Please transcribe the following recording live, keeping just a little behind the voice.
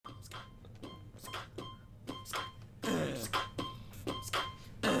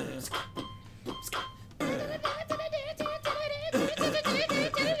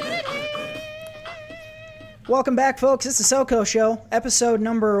Welcome back, folks. It's the SoCo Show, episode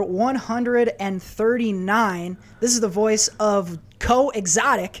number 139. This is the voice of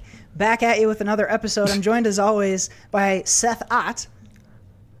Co-Exotic, back at you with another episode. I'm joined, as always, by Seth Ott.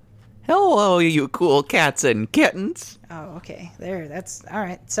 Hello, you cool cats and kittens. Oh, okay. There, that's all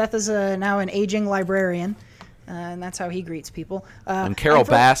right. Seth is now an aging librarian, and that's how he greets people. I'm Carol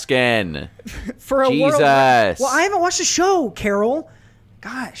Baskin. For a Jesus. Well, I haven't watched the show, Carol.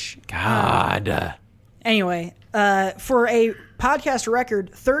 Gosh. God. Anyway, for a podcast record,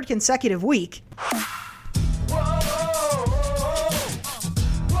 third consecutive week.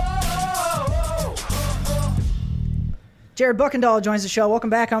 Jared Buckendahl joins the show. Welcome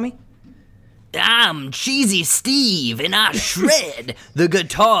back, homie. I'm Cheesy Steve, and I shred the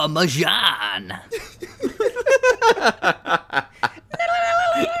guitar Majan.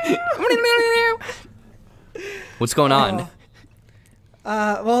 What's going on?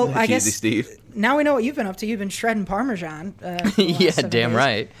 Well, I guess Cheesy Steve. now we know what you've been up to. You've been shredding Parmesan. For the last Yeah, 7 damn days.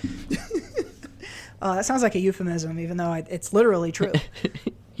 right. That sounds like a euphemism, even though it's literally true.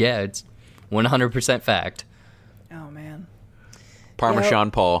 Yeah, it's 100% fact. Oh, man.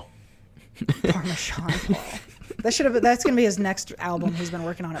 Parmesan Paul. Parmesan Paul. That's going to be his next album. He's been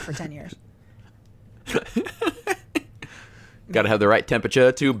working on it for 10 years. Gotta have the right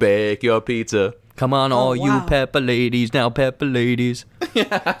temperature to bake your pizza. Come on, all wow. you pepper ladies, now pepper ladies.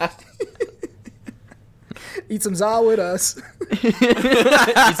 Eat some za with us. Eat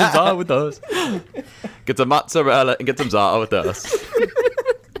some za with us. Get some mozzarella and get some za with us.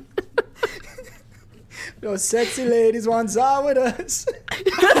 Those sexy ladies want za with us.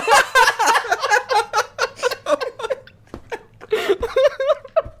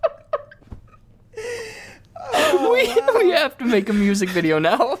 We have to make a music video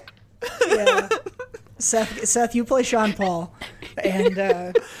now. Yeah. Seth, you play Sean Paul,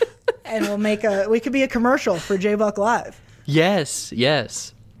 and we could be a commercial for J-Buck Live. Yes. Oh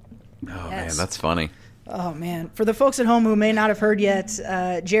Yes. Man, that's funny. Oh man! For the folks at home who may not have heard yet,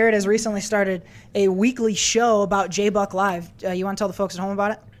 Jared has recently started a weekly show about J-Buck Live. You want to tell the folks at home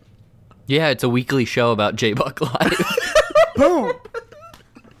about it? Yeah, it's a weekly show about J-Buck Live. Boom.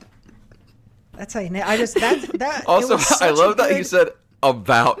 That's how you name. That. Also, it was such I a love that good- you said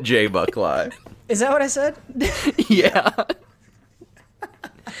about J-Buck Live. Is that what I said? Yeah.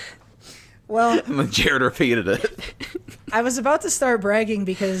 Well, And then Jared repeated it. I was about to start bragging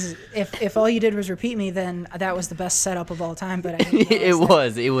because if all you did was repeat me, then that was the best setup of all time. But I didn't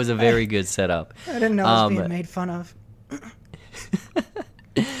realize It was a very good setup. I didn't know I was being made fun of.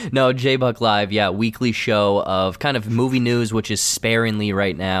 No, J-Buck Live, yeah, weekly show of kind of movie news, which is sparingly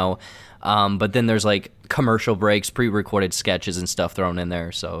right now. But then there's like commercial breaks, pre-recorded sketches and stuff thrown in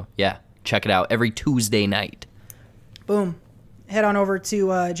there. So yeah, check it out every Tuesday night. Boom. Head on over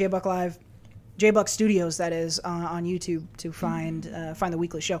to J-Buck Live, J-Buck Studios, that is, on YouTube to find the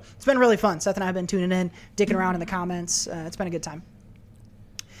weekly show. It's been really fun. Seth and I have been tuning in, dicking around in the comments. It's been a good time.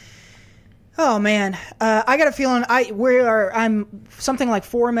 Oh man, I got a feeling I'm something like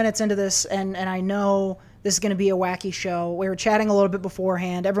 4 minutes into this, and I know this is going to be a wacky show. We were chatting a little bit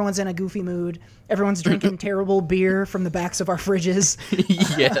beforehand. Everyone's in a goofy mood. Everyone's drinking terrible beer from the backs of our fridges.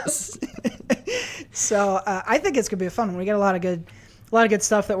 Yes. So I think it's going to be a fun one. We got a lot of good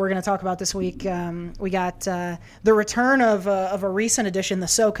stuff that we're going to talk about this week. We got the return of a recent edition. The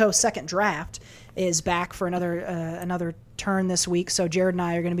SoCo Second Draft is back for another turn this week. So Jared and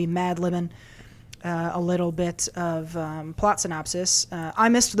I are going to be mad-libbing a little bit of plot synopsis. I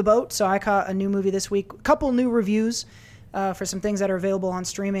missed the boat, so I caught a new movie this week. A couple new reviews for some things that are available on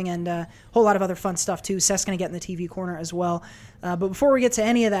streaming, and a whole lot of other fun stuff too. Seth's going to get in the TV corner as well. But before we get to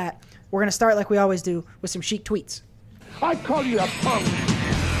any of that, we're going to start like we always do with some chic tweets. I call you a punk.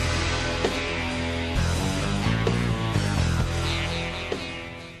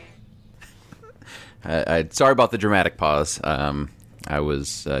 Sorry about the dramatic pause. I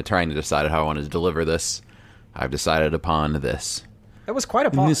was trying to decide how I wanted to deliver this. I've decided upon this. It was quite a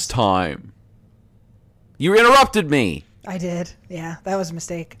In pause. this time. You interrupted me. I did. Yeah, that was a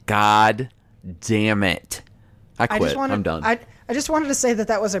mistake. God damn it. I I quit. just wanted, I'm done. I just wanted to say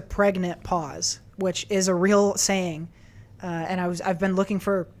that was a pregnant pause, which is a real saying, and I've been looking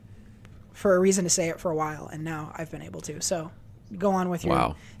for a reason to say it for a while, and now I've been able to. So, go on with your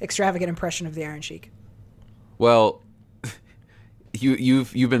Wow. extravagant impression of the Iron Sheik. Well,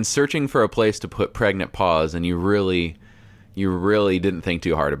 you've been searching for a place to put pregnant pause, and you really didn't think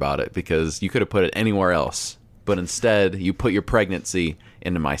too hard about it, because you could have put it anywhere else. But instead, you put your pregnancy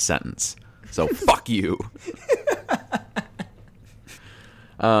into my sentence. So fuck you.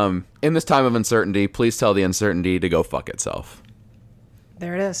 In this time of uncertainty, please tell the uncertainty to go fuck itself.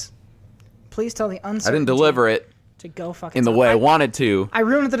 There it is. Please tell the I uncertain didn't deliver it to go fucking in the stop. way I wanted to. I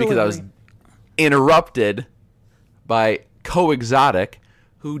ruined the because delivery. I was interrupted by Co-Exotic,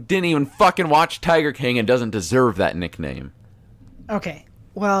 who didn't even fucking watch Tiger King and doesn't deserve that nickname. Okay.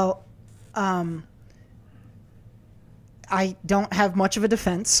 Well, I don't have much of a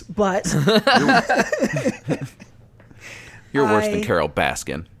defense, but You're worse I- than Carol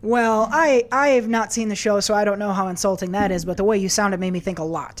Baskin. well, I have not seen the show, so I don't know how insulting that is, but the way you sounded made me think a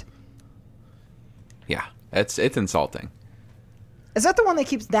lot. Yeah, it's insulting. Is that the one that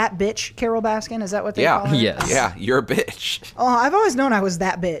keeps that bitch, Carol Baskin? Is that what they Yeah. call her? Yes. Yeah, you're a bitch. Oh, I've always known I was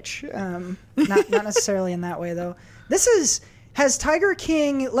that bitch. Not necessarily in that way, though. Has Tiger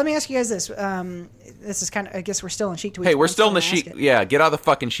King, let me ask you guys this. This is kind of, I guess we're still in Sheik Tweets. Hey, but we're I'm still in the gonna ask Sheik. it. Yeah, get out of the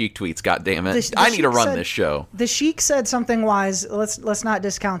fucking Sheik tweets, goddammit. The I need to Sheik run said- this show. The Sheik said something wise. Let's not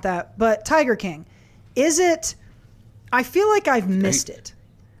discount that. But Tiger King, is it, I feel like I've missed it.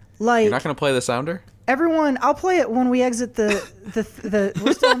 Like, You're not going to play the sounder? everyone, I'll play it when we exit the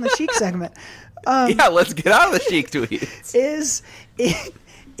we're still in the Sheik segment. Yeah, let's get out of the Sheik tweets.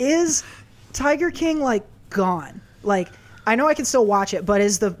 Is Tiger King like gone? Like, I know I can still watch it, but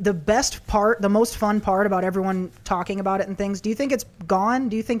is the best part, the most fun part about everyone talking about it and things, do you think it's gone?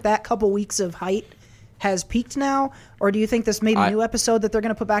 Do you think that couple weeks of height has peaked now? Or do you think this maybe new episode that they're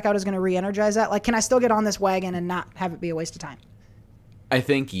going to put back out is going to re-energize that? Like, can I still get on this wagon and not have it be a waste of time? I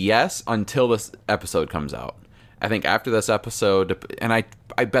think yes, until this episode comes out. I think after this episode, and I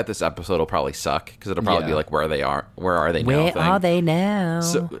bet this episode will probably suck because it'll probably be Yeah. like where are they now? Where thing. are they now?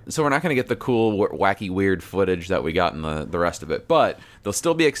 So we're not going to get the cool, wacky, weird footage that we got in the rest of it, but there'll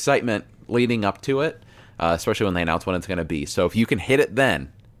still be excitement leading up to it, especially when they announce when it's going to be. So if you can hit it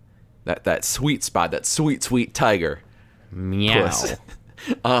then, that sweet spot, that sweet tiger, Meow. puss,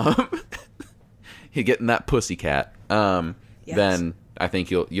 you getting that pussycat, Yes. then I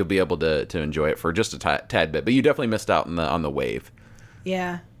think you'll be able to enjoy it for just a tad bit. But you definitely missed out on the wave.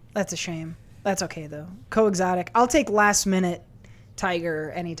 Yeah, that's a shame. That's okay though. Co-exotic. I'll take last minute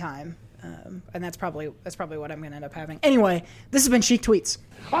Tiger anytime, and that's probably what I'm gonna end up having. Anyway, this has been Sheik Tweets.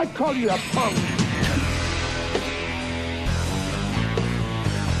 I call you a punk.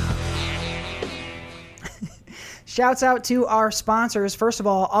 Shouts out to our sponsors. First of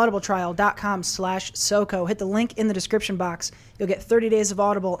all, audibletrial.com/SoCo. Hit the link in the description box. You'll get 30 days of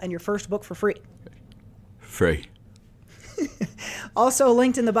Audible and your first book for free. Free. Also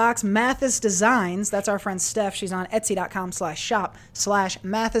linked in the box, Mathis Designs. That's our friend Steph. She's on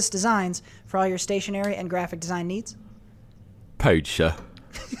etsy.com/shop/Mathis Designs for all your stationery and graphic design needs. Paid, sir.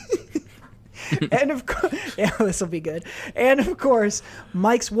 And of course, yeah, this will be good. And of course,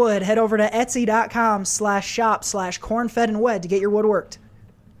 Mike's Wood. Head over to etsy.com/shop/cornfed and wed to get your wood worked.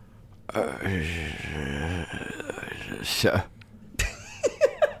 Sir.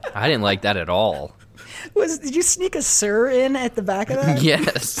 I didn't like that at all. Did you sneak a sir in at the back of that?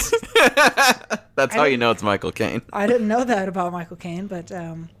 Yes. That's how you know it's Michael Caine. I didn't know that about Michael Caine, but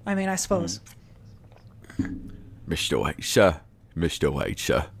I mean, I suppose. Mr. White, sir. Mr. White,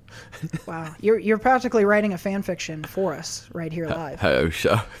 sir. Wow, you're practically writing a fan fiction for us right here live. Hello,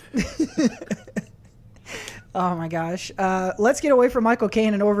 sir. Oh my gosh. Let's get away from Michael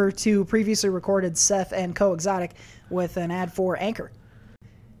Caine and over to previously recorded Seth and Co-Exotic with an ad for Anchor.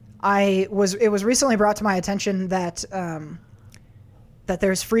 It was recently brought to my attention that that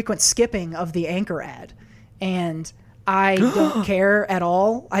there's frequent skipping of the Anchor ad, and I don't care at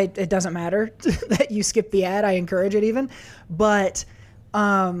all. It doesn't matter that you skip the ad. I encourage it even, but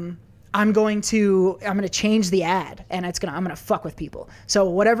I'm going to change the ad, and I'm gonna fuck with people. So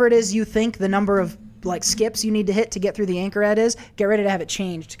whatever it is you think the number of like skips you need to hit to get through the Anchor ad is, get ready to have it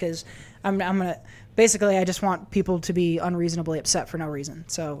changed, because I'm gonna basically, I just want people to be unreasonably upset for no reason.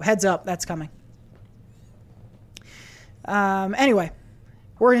 So heads up, that's coming. Anyway,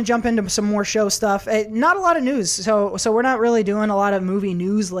 we're gonna jump into some more show stuff. Not a lot of news, so we're not really doing a lot of movie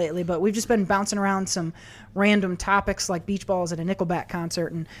news lately. But we've just been bouncing around some random topics like beach balls at a Nickelback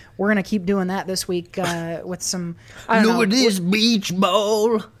concert, and we're gonna keep doing that this week with some. I don't know. Look at this beach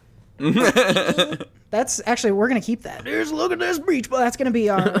ball. That's actually, we're gonna keep that. Look at this beach ball. That's gonna be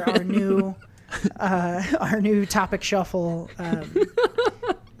our new topic shuffle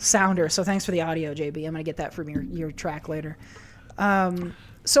sounder. So thanks for the audio, JB. I'm gonna get that from your track later.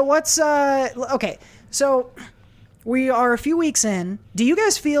 So what's okay? So we are a few weeks in. Do you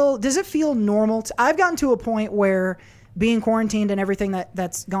guys does it feel normal? I've gotten to a point where being quarantined and everything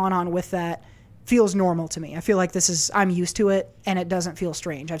that's gone on with that feels normal to me. I feel like I'm used to it and it doesn't feel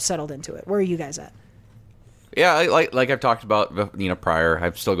strange. I've settled into it. Where are you guys at? Yeah, like I've talked about, prior.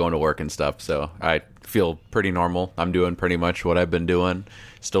 I'm still going to work and stuff, so I feel pretty normal. I'm doing pretty much what I've been doing.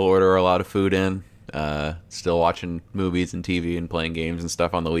 Still order a lot of food in. Still watching movies and TV and playing games and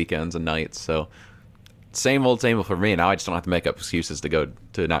stuff on the weekends and nights. So same old for me. Now I just don't have to make up excuses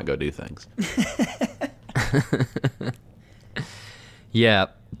to not go do things. Yeah,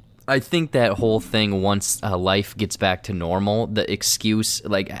 I think that whole thing, once life gets back to normal, the excuse,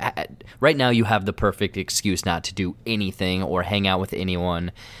 like right now you have the perfect excuse not to do anything or hang out with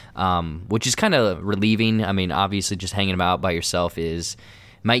anyone, which is kind of relieving. I mean, obviously just hanging out by yourself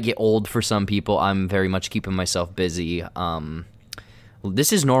might get old for some people. I'm very much keeping myself busy.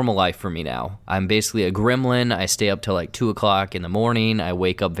 This is normal life for me now. I'm basically a gremlin. I stay up till like 2 o'clock in the morning. I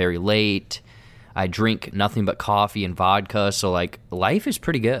wake up very late. I drink nothing but coffee and vodka. So like life is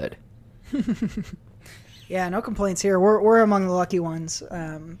pretty good. Yeah, no complaints here. We're among the lucky ones.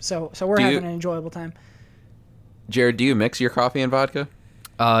 So we're having an enjoyable time. Jared, do you mix your coffee and vodka?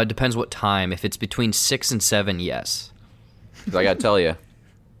 Depends what time. If it's between 6 and 7, yes. 'Cause I got to tell you,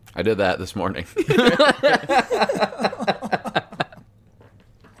 I did that this morning.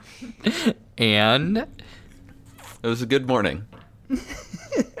 And It was a good morning.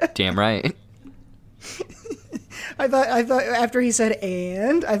 damn right. I thought after he said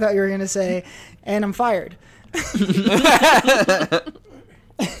 "and," I thought you were gonna say "and I'm fired."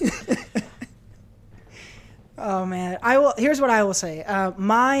 Oh man, here's what I will say.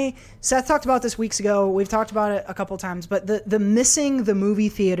 Seth talked about this weeks ago. We've talked about it a couple times, but the missing the movie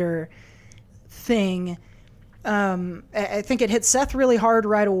theater thing, I think it hit Seth really hard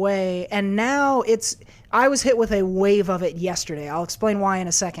right away, and now I was hit with a wave of it yesterday. I'll explain why in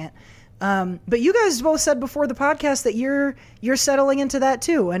a second. But you guys both said before the podcast that you're settling into that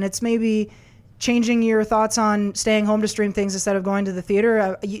too, and it's maybe changing your thoughts on staying home to stream things instead of going to the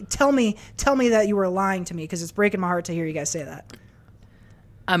theater. Tell me that you were lying to me, because it's breaking my heart to hear you guys say that.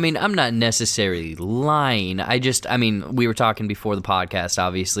 I mean, I'm not necessarily lying. We were talking before the podcast,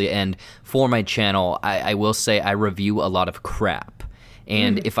 obviously, and for my channel, I will say I review a lot of crap.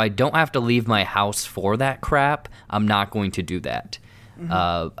 And if I don't have to leave my house for that crap, I'm not going to do that.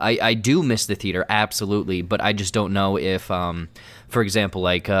 I do miss the theater, absolutely, but I just don't know if, for example,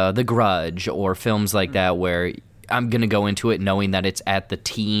 like The Grudge or films like that where I'm going to go into it knowing that it's at the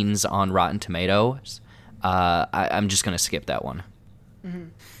teens on Rotten Tomatoes, I'm just going to skip that one.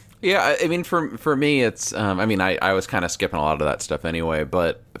 Yeah, I mean, for me, it's, I was kind of skipping a lot of that stuff anyway,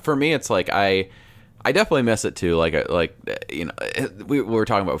 but for me, it's like, I definitely miss it too. We were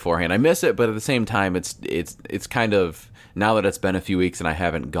talking about beforehand. I miss it, but at the same time, it's kind of, now that it's been a few weeks and I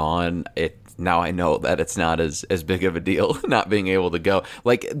haven't gone, now I know that it's not as big of a deal not being able to go.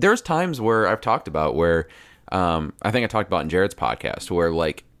 Like, there's times where I've talked about where, I think I talked about in Jared's podcast, where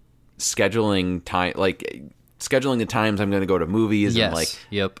like scheduling the times I'm going to go to movies and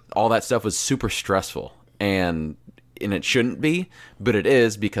all that stuff was super stressful, and it shouldn't be, but it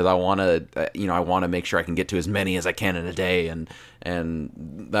is, because I want to make sure I can get to as many as I can in a day, and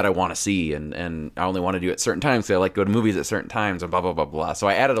that I want to see, and I only want to do it at certain times, because I like to go to movies at certain times, and blah blah blah blah. So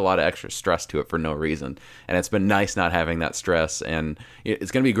I added a lot of extra stress to it for no reason, and it's been nice not having that stress. And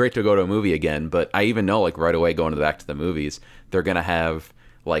it's going to be great to go to a movie again, but I even know, like, right away going back to the movies, they're going to have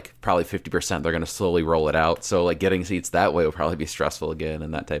like probably 50%, they're going to slowly roll it out, so like getting seats that way will probably be stressful again,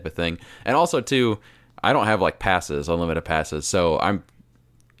 and that type of thing. And also too, I don't have like passes, unlimited passes, so I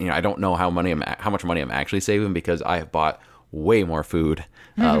don't know how much money I'm actually saving, because I have bought way more food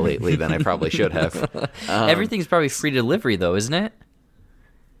lately than I probably should have. Everything's probably free delivery though, isn't it?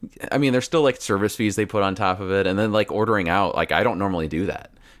 I mean, there's still like service fees they put on top of it, and then like ordering out, like I don't normally do that.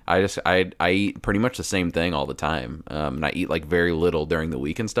 I eat pretty much the same thing all the time, and I eat like very little during the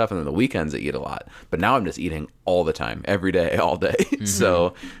week and stuff, and then the weekends I eat a lot. But now I'm just eating all the time, every day, all day.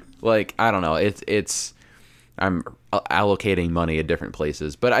 So, like, I don't know. I'm allocating money at different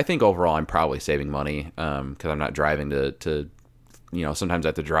places, but I think overall I'm probably saving money, because I'm not driving to sometimes I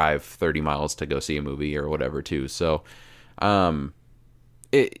have to drive 30 miles to go see a movie or whatever too. So, going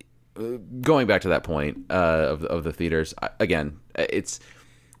back to that point of the theaters again,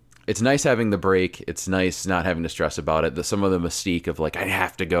 it's nice having the break. It's nice not having to stress about it. Some of the mystique of like I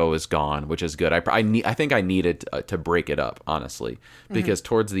have to go is gone, which is good. I think I needed to break it up, honestly, because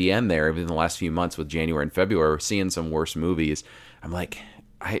towards the end there, even in the last few months with January and February, we're seeing some worse movies. I'm like,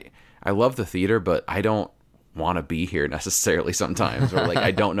 I love the theater, but I don't want to be here necessarily sometimes, or like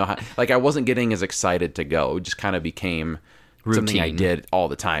I don't know how. Like I wasn't getting as excited to go. It just kind of became something I did all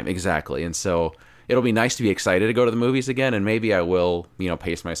the time. Exactly, and so. It'll be nice to be excited to go to the movies again, and maybe I will,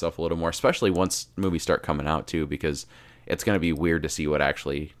 pace myself a little more, especially once movies start coming out too, because it's going to be weird to see what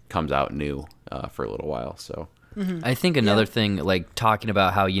actually comes out new for a little while. So I think another thing, like talking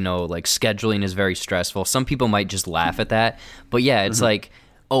about how, like scheduling is very stressful. Some people might just laugh at that. But yeah, it's like,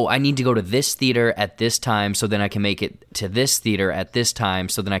 oh, I need to go to this theater at this time so then I can make it to this theater at this time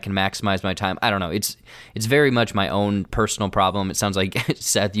so then I can maximize my time. I don't know. It's very much my own personal problem. It sounds like,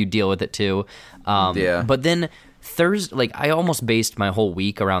 Seth, you deal with it too. Yeah. But then Thursday, like I almost based my whole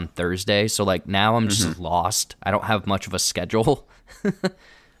week around Thursday. So like now I'm just lost. I don't have much of a schedule.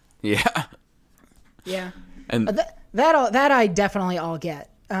 yeah. Yeah. And That I definitely all get.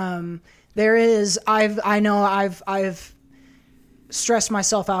 There is I've stressed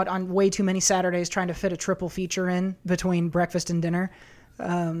myself out on way too many Saturdays trying to fit a triple feature in between breakfast and dinner.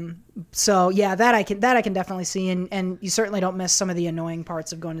 So yeah, that I can definitely see, and you certainly don't miss some of the annoying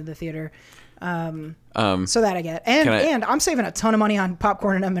parts of going to the theater. So that I get, and I'm saving a ton of money on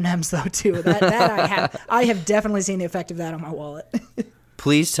popcorn and M&Ms though too. That I have definitely seen the effect of that on my wallet.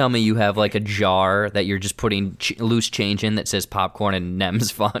 Please tell me you have like a jar that you're just putting loose change in that says popcorn and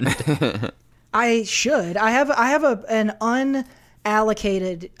Nems Fund. I should. I have an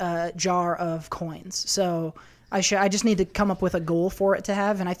unallocated jar of coins, so I just need to come up with a goal for it to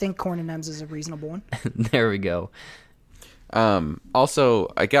have, and I think corn and M's is a reasonable one. There we go.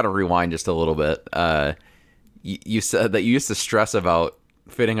 Also, I got to rewind just a little bit. You said that you used to stress about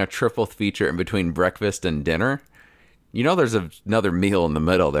fitting a triple feature in between breakfast and dinner. There's another meal in the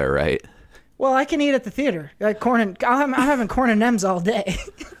middle there, right? Well, I can eat at the theater. Like I'm having corn and M's all day.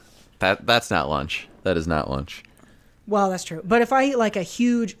 That's not lunch. That is not lunch. Well, that's true. But if I eat like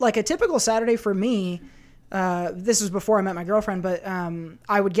a typical Saturday for me, this was before I met my girlfriend, but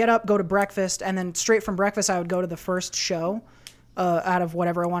I would get up, go to breakfast, and then straight from breakfast I would go to the first show out of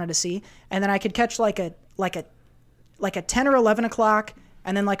whatever I wanted to see, and then I could catch like a 10 or 11 o'clock,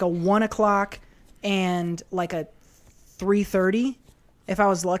 and then like a 1 o'clock, and like a 3:30 if I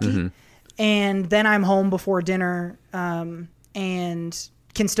was lucky, and then I'm home before dinner, and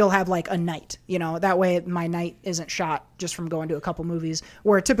can still have like a night, that way my night isn't shot just from going to a couple movies,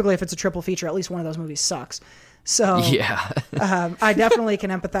 where typically if it's a triple feature, at least one of those movies sucks. So Yeah. I definitely can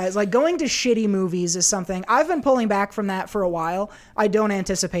empathize. Like going to shitty movies is something I've been pulling back from that for a while. I don't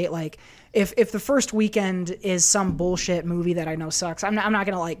anticipate like if the first weekend is some bullshit movie that I know sucks, I'm not going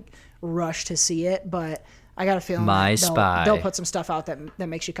to like rush to see it, but I got a feeling My that Spy. they'll put some stuff out that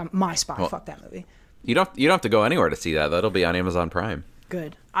makes you come. My Spy. Fuck that movie. You don't have to go anywhere to see that. That'll be on Amazon Prime.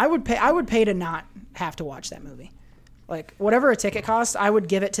 Good. I would pay to not have to watch that movie. Like whatever a ticket costs, I would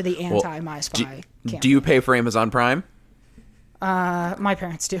give it to the anti My Spy. Do you pay for Amazon Prime? My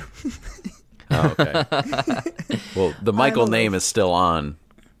parents do. Oh, okay. Well, the Michael name is still on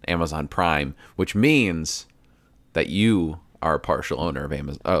Amazon Prime, which means that you are a partial owner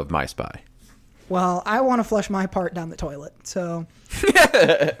of My Spy. Well, I want to flush my part down the toilet. So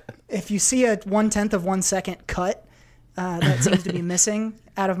if you see a 1/10 of 1 second cut that seems to be missing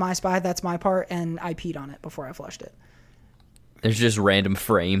out of My Spy, that's my part, and I peed on it before I flushed it. There's just random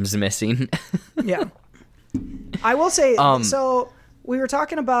frames missing. Yeah. I will say, so we were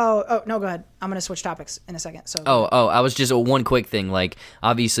talking about, oh, no, go ahead. I'm going to switch topics in a second. So I was just one quick thing. Like,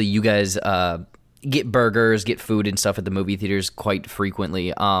 obviously, you guys get burgers, get food and stuff at the movie theaters quite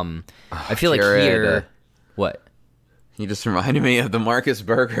frequently. I feel like Jared, here, what? You just reminded me of the Marcus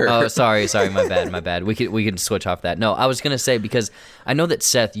Burger. Oh, sorry, my bad. We can switch off that. No, I was gonna say, because I know that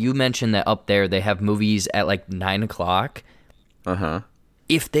Seth, you mentioned that up there they have movies at like 9 o'clock. Uh-huh.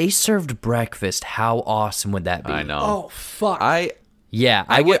 If they served breakfast, how awesome would that be? I know. Oh, fuck. I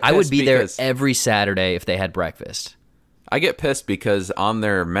would be there because- every Saturday if they had breakfast. I get pissed because on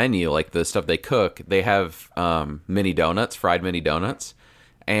their menu, like the stuff they cook, they have mini donuts, fried mini donuts,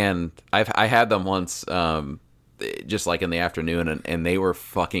 and I had them once, just like in the afternoon, and they were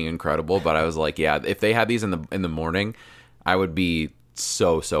fucking incredible. But I was like, yeah, if they had these in the morning, I would be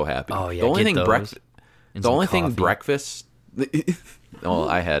so happy. Oh yeah, the only get thing those. And the some only thing coffee. breakfast. Well,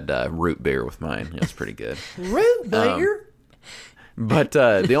 I had root beer with mine. It was pretty good. Root beer? But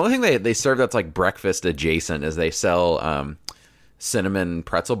the only thing they serve that's like breakfast adjacent is they sell cinnamon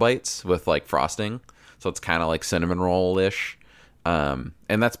pretzel bites with like frosting. So it's kind of like cinnamon roll-ish. And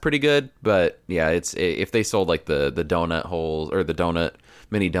that's pretty good. But yeah, if they sold like the donut holes or the donut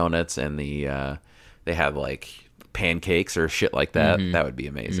mini donuts and the they have like pancakes or shit like that, that would be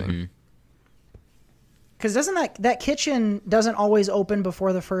amazing. Because doesn't that kitchen doesn't always open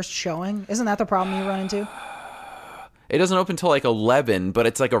before the first showing? Isn't that the problem you run into? It doesn't open until like 11, but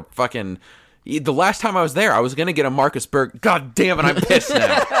it's like a fucking... The last time I was there, I was going to get a Marcus Burger. God damn it, I'm pissed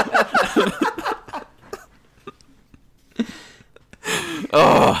now.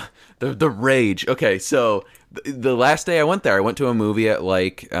 Oh, the rage. Okay, so the last day I went there, I went to a movie at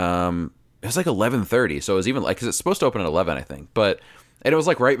like it was like 11:30, so it was even like, because it's supposed to open at 11, I think, and it was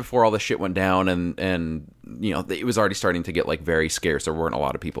like right before all the shit went down, and you know, it was already starting to get like very scarce. There weren't a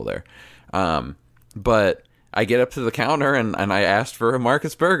lot of people there, but I get up to the counter and I asked for a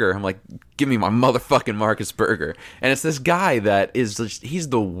Marcus Burger. I'm like, give me my motherfucking Marcus Burger. And it's this guy that is just, he's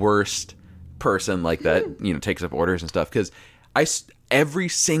the worst person like that, you know, takes up orders and stuff, because every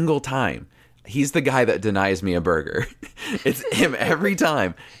single time he's the guy that denies me a burger. It's him every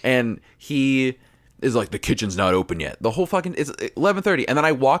time, and he is like, the kitchen's not open yet. The whole fucking, it's 11:30, and then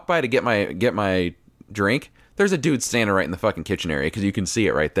I walk by to get my drink. There's a dude standing right in the fucking kitchen area, because you can see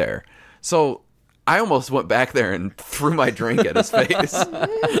it right there. So I almost went back there and threw my drink at his face.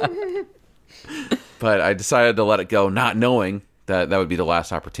 But I decided to let it go, not knowing that would be the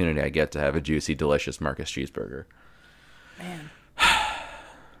last opportunity I get to have a juicy, delicious Marcus cheeseburger. Man.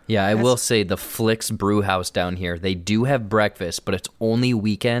 Yeah, I will say the Flicks Brew House down here, they do have breakfast, but it's only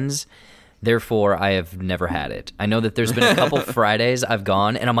weekends. Therefore, I have never had it. I know that there's been a couple Fridays I've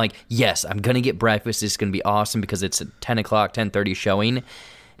gone, and I'm like, yes, I'm going to get breakfast. It's going to be awesome because it's a 10 o'clock, 10:30 showing.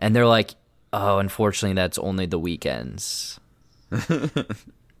 And they're like, oh, unfortunately, that's only the weekends. Man,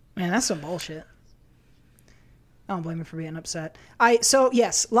 that's some bullshit. I don't blame me for being upset. So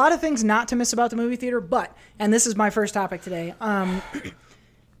yes, a lot of things not to miss about the movie theater, but, and this is my first topic today,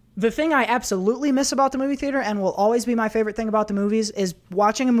 the thing I absolutely miss about the movie theater, and will always be my favorite thing about the movies, is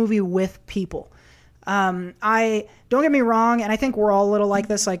watching a movie with people. I don't get me wrong, and I think we're all a little like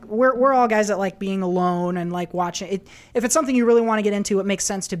this. Like we're all guys that like being alone and like watching it. If it's something you really want to get into, it makes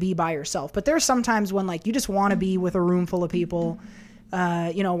sense to be by yourself. But there's sometimes when like you just want to be with a room full of people,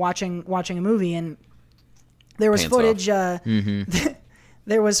 you know, watching a movie. And there was footage.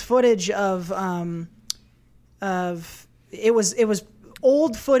 There was footage of it was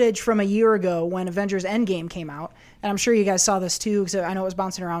old footage from a year ago when Avengers Endgame came out. And I'm sure you guys saw this too, because I know it was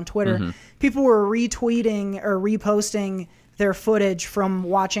bouncing around Twitter. People were retweeting or reposting their footage from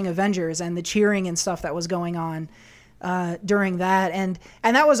watching Avengers and the cheering and stuff that was going on during that. And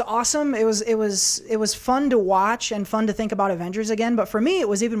that was awesome. It was fun to watch and fun to think about Avengers again. But for me, it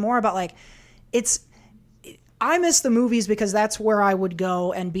was even more about like, I miss the movies because that's where I would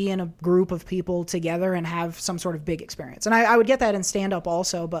go and be in a group of people together and have some sort of big experience. And I would get that in stand-up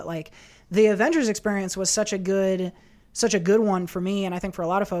also, but like the Avengers experience was such a good one for me, and I think for a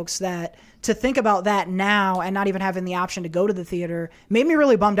lot of folks, that to think about that now and not even having the option to go to the theater made me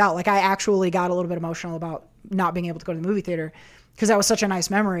really bummed out. Like I actually got a little bit emotional about not being able to go to the movie theater because that was such a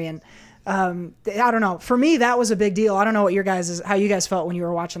nice memory. And I don't know. For me, that was a big deal. I don't know what how you guys felt when you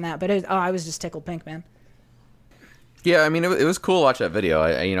were watching that, but I was just tickled pink, man. Yeah, I mean, it was cool to watch that video.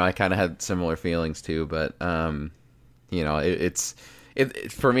 I kind of had similar feelings too, but you know, it's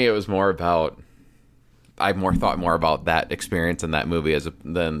for me, it was more about, I thought more about that experience in that movie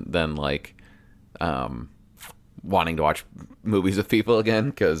than like wanting to watch movies with people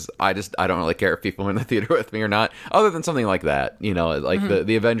again, because I don't really care if people are in the theater with me or not, other than something like that. You know, like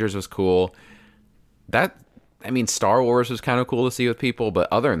the Avengers was cool. Star Wars was kind of cool to see with people, but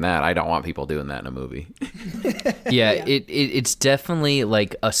other than that, I don't want people doing that in a movie. Yeah, it's definitely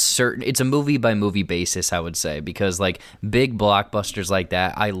like it's a movie by movie basis, I would say, because like big blockbusters like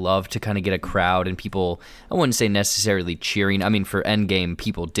that, I love to kind of get a crowd and people, I wouldn't say necessarily cheering. I mean, for Endgame,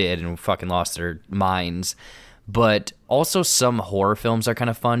 people did and fucking lost their minds. But also some horror films are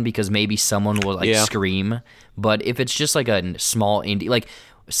kind of fun because maybe someone will like scream. But if it's just like a small indie, like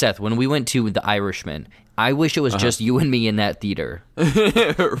Seth, when we went to The Irishman, I wish it was just you and me in that theater.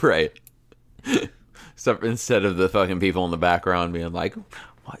 Right. So instead of the fucking people in the background being like,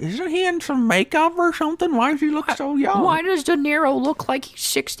 isn't he in some makeup or something? Why does he look so young? Why does De Niro look like he's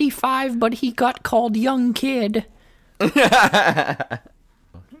 65, but he got called young kid? Cody,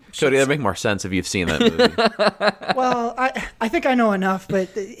 that'd make more sense if you've seen that movie. Well, I think I know enough, but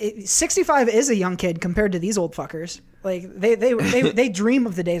 65 is a young kid compared to these old fuckers. Like they dream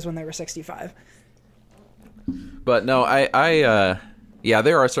of the days when they were 65. But no,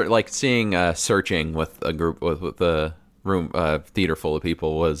 there are sort of like seeing Searching with a group with the room theater full of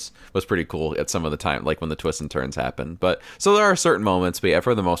people was pretty cool at some of the time, like when the twists and turns happen. But so there are certain moments, but yeah,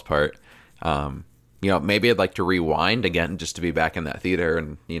 for the most part, you know, maybe I'd like to rewind again just to be back in that theater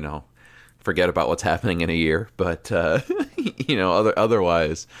and, you know, forget about what's happening in a year. But you know,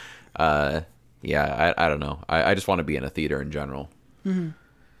 otherwise, I don't know. I just want to be in a theater in general. Mm-hmm.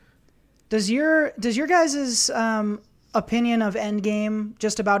 Does your guys' opinion of Endgame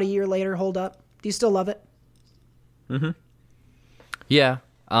just about a year later hold up? Do you still love it? Mm-hmm. Yeah.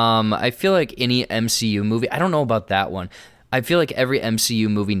 I feel like any MCU movie, I don't know about that one. I feel like every MCU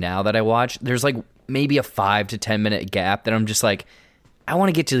movie now that I watch, there's like maybe a 5 to 10 minute gap that I'm just like, I want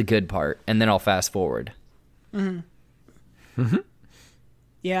to get to the good part, and then I'll fast forward.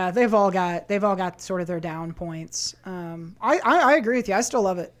 Yeah, they've all got sort of their down points. I agree with you. I still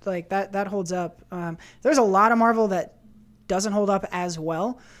love it. Like that holds up. There's a lot of Marvel that doesn't hold up as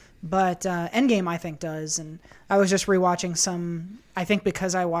well, but Endgame I think does. And I was just rewatching some. I think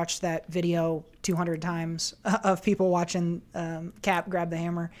because I watched that video 200 times of people watching Cap grab the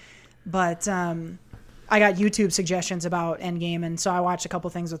hammer, but I got YouTube suggestions about Endgame, and so I watched a couple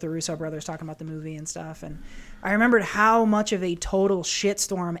things with the Russo brothers talking about the movie and stuff, and I remembered how much of a total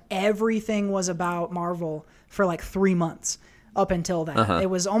shitstorm everything was about Marvel for like 3 months up until that. It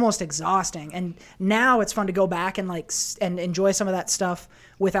was almost exhausting, and now it's fun to go back and and enjoy some of that stuff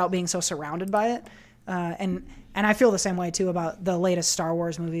without being so surrounded by it. And I feel the same way too about the latest Star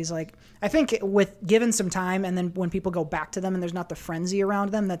Wars movies. Like I think with given some time, and then when people go back to them and there's not the frenzy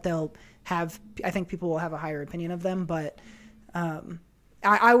around them, that they'll have. I think people will have a higher opinion of them. But I'm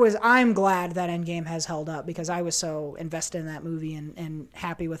glad that Endgame has held up because I was so invested in that movie and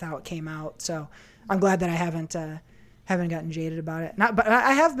happy with how it came out. So I'm glad that I haven't gotten jaded about it. But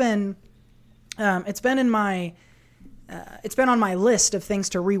I have been. It's been in my. It's been on my list of things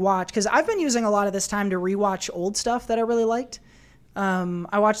to rewatch because I've been using a lot of this time to rewatch old stuff that I really liked.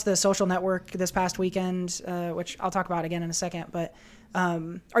 I watched The Social Network this past weekend, which I'll talk about again in a second. But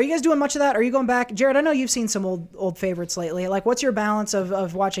are you guys doing much of that? Are you going back? Jared, I know you've seen some old favorites lately. Like, what's your balance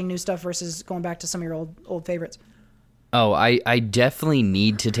of watching new stuff versus going back to some of your old favorites? Oh, I definitely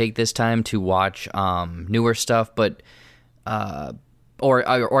need to take this time to watch newer stuff, but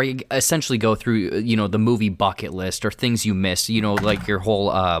or essentially go through, the movie bucket list or things you missed, like your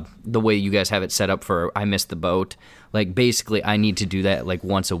whole, the way you guys have it set up for I Missed the Boat. Like, basically, I need to do that, like,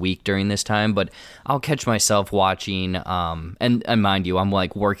 once a week during this time, but I'll catch myself watching, and mind you, I'm,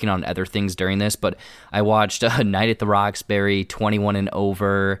 like, working on other things during this, but I watched Night at the Roxbury, 21 and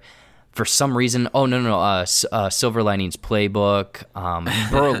Over, for some reason, Silver Linings Playbook,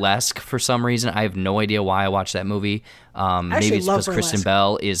 Burlesque for some reason. I have no idea why I watched that movie. Maybe it's because Kristen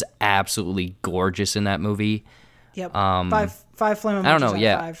Bell is absolutely gorgeous in that movie. Yep. Five flame emojis I don't know, out of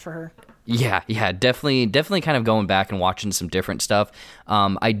yeah. 5 for her. Yeah, definitely kind of going back and watching some different stuff.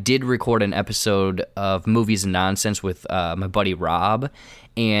 I did record an episode of Movies and Nonsense with my buddy Rob,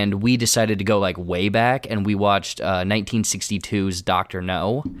 and we decided to go like way back, and we watched 1962's Dr.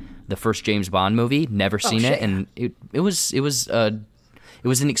 No, the first James Bond movie. Never seen it, and it was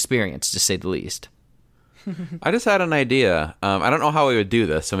an experience to say the least. I just had an idea. I don't know how we would do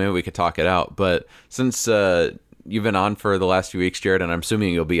this, so maybe we could talk it out. But since you've been on for the last few weeks, Jared, and I'm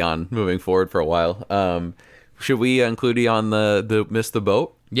assuming you'll be on moving forward for a while, should we include you on the Miss the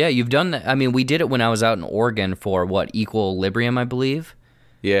Boat? Yeah, you've done that. I mean, we did it when I was out in Oregon for Equilibrium, I believe.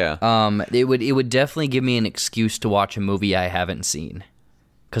 Yeah. It would definitely give me an excuse to watch a movie I haven't seen,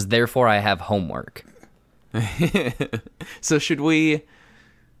 because therefore I have homework. So should we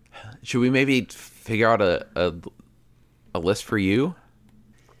maybe figure out a list for you?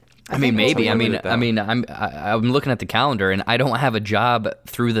 I mean, maybe. I'm looking at the calendar, and I don't have a job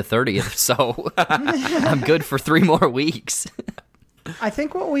through the 30th, so I'm good for 3 more weeks. I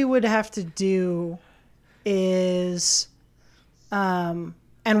think what we would have to do is, and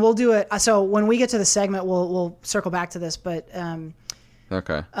we'll do it. So when we get to the segment, we'll circle back to this. But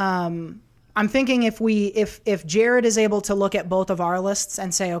okay. I'm thinking if Jared is able to look at both of our lists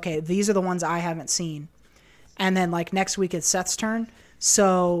and say, okay, these are the ones I haven't seen, and then like next week it's Seth's turn,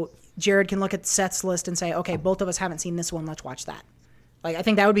 so Jared can look at Seth's list and say, okay, both of us haven't seen this one, let's watch that. Like, I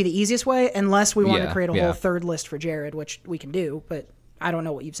think that would be the easiest way, unless we want to create a whole third list for Jared, which we can do, but I don't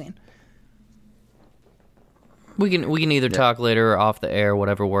know what you've seen. We can either talk later or off the air,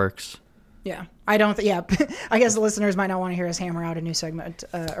 whatever works. Yeah. I don't I guess the listeners might not want to hear us hammer out a new segment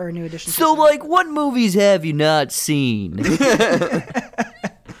or a new edition. So, like, what movies have you not seen?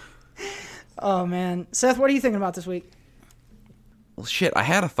 Oh, man. Seth, what are you thinking about this week? Well, shit, I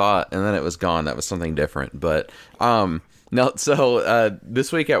had a thought, and then it was gone. That was something different. But, no, so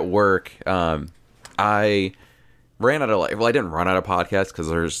this week at work, I ran out of, well, I didn't run out of podcasts because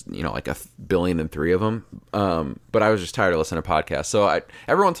there's, like 1.3 billion of them. But I was just tired of listening to podcasts. So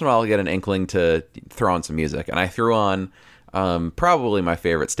every once in a while I'll get an inkling to throw on some music. And I threw on probably my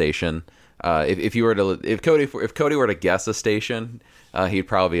favorite station. If Cody were to guess a station, he'd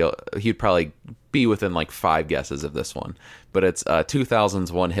probably be within like 5 guesses of this one. But it's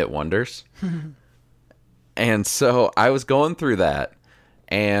 2000's One Hit Wonders. And so I was going through that,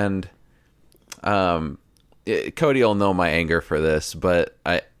 and Cody will know my anger for this, but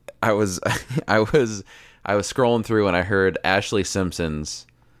I was scrolling through and I heard Ashlee Simpson's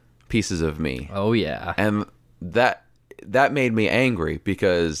Pieces of Me. Oh yeah. And that made me angry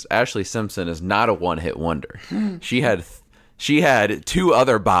because Ashley Simpson is not a one-hit wonder. She had 2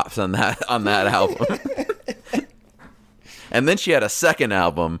 other bops on that album. And then she had a second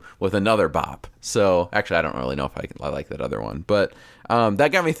album with another bop. So actually, I don't really know if I like that other one, but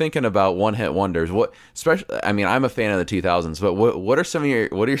that got me thinking about one-hit wonders. I'm a fan of the 2000s, but what are some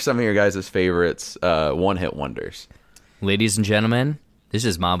of your guys' favorites one-hit wonders? Ladies and gentlemen, this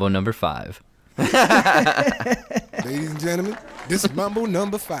is Mambo number 5. Ladies and gentlemen, this is Mambo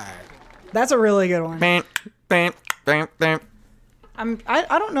number 5. That's a really good one. Bam, bam, bam, bam.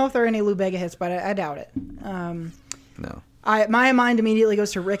 I don't know if there are any Lou Bega hits, but I doubt it. No. My mind immediately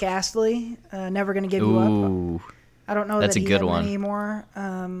goes to Rick Astley, Never Gonna Give You Up. Ooh. I don't know That's that a he good had one. many more.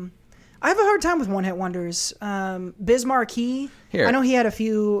 I have a hard time with one-hit wonders. Biz Markie, Here. I know he had a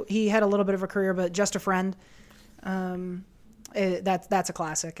few. He had a little bit of a career, but Just a Friend. That's a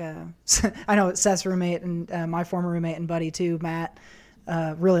classic. I know Seth's roommate and my former roommate and buddy too, Matt,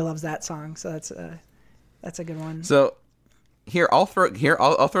 really loves that song. So that's a good one. So I'll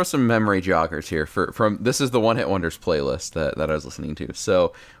throw some memory joggers here from this is the one hit wonders playlist that I was listening to.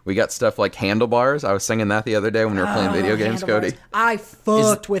 So we got stuff like Handlebars. I was singing that the other day when we were playing video games, Handlebars. Cody. I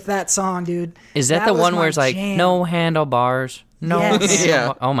fucked with that song, dude. Is that the was one my where it's like jam. no handlebars? No. Yes.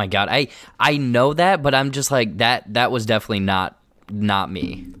 Yeah. Oh my god. I know that, but I'm just like that was definitely not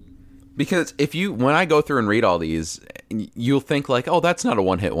me. Because when I go through and read all these, you'll think like, oh, that's not a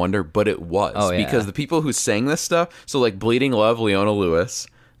one hit wonder, but it was. Oh, yeah. Because the people who sang this stuff, so like Bleeding Love, Leona Lewis,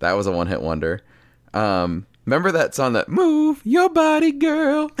 that was a one hit wonder. Remember that song that Move Your Body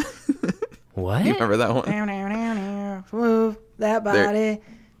Girl? What? You remember that one? Move that body,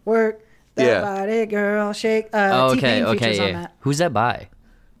 work that Yeah. body, girl, shake. Oh, T-Pain okay, features on yeah. that. Who's that by?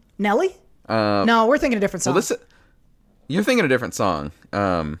 Nelly? No, we're thinking a different song. Well, you're thinking a different song.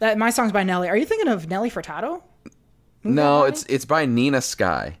 My song's by Nelly. Are you thinking of Nelly Furtado? No, it's by Nina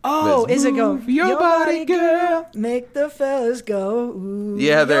Sky. Oh, It's is it go? Move Your Body Girl? Make the fellas go. Ooh,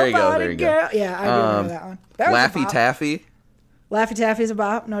 Yeah, there your you go, body, there you go. girl. Yeah, I do remember that one. That was a Laffy bop. Taffy. Laffy Taffy's a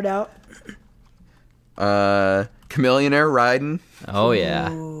bop, no doubt. Chameleonaire Riding. Oh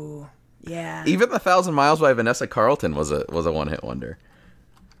yeah. Ooh, yeah. Even 1,000 Miles by Vanessa Carlton was a one hit wonder.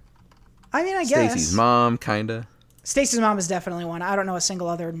 I mean, I guess. Stacy's Mom, kinda. Stacy's Mom is definitely one. I don't know a single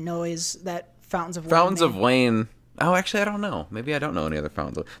other noise that Fountains of Wayne Fountains of made. Wayne. Oh, actually, I don't know. Maybe I don't know any other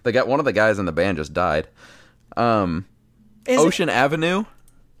Fountains of. They got one of the guys in the band just died. Is it Ocean Avenue.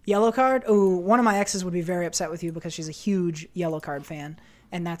 Yellow Card? Ooh, one of my exes would be very upset with you because she's a huge Yellow Card fan,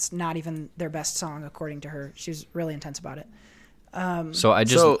 and that's not even their best song according to her. She's really intense about it. So I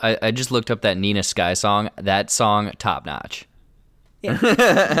just looked up that Nina Sky song. That song, top notch.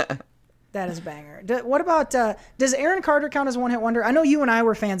 That is a banger. What about does Aaron Carter count as one hit wonder? I know you and I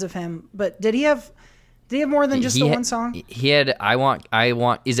were fans of him, but did he have more than just the one song? He had I want.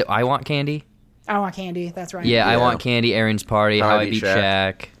 Is it I Want Candy? I Want Candy. That's right. Yeah, I Yeah. Want Candy. Aaron's Party. How I Beat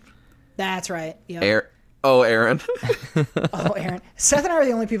Shaq. That's right. Yep. Aaron. Oh, Aaron. Seth and I are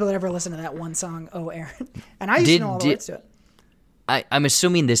the only people that ever listen to that one song, Oh, Aaron. And I used to know all the words to it. I'm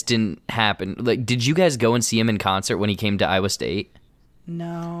assuming this didn't happen. Like, did you guys go and see him in concert when he came to Iowa State?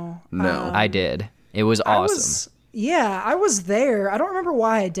 No. No. I did. It was awesome. I was there. I don't remember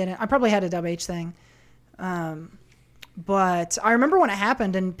why I didn't. I probably had a Dub H thing. But I remember when it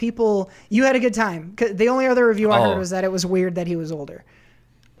happened and you had a good time. 'Cause the only other review I heard was that it was weird that he was older.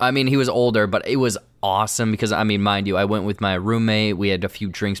 I mean, he was older, but it was awesome because, I mean, mind you, I went with my roommate. We had a few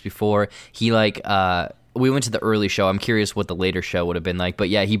drinks before. He, we went to the early show. I'm curious what the later show would have been like. But,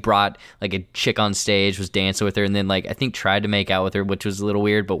 yeah, he brought, like, a chick on stage, was dancing with her, and then, like, I think tried to make out with her, which was a little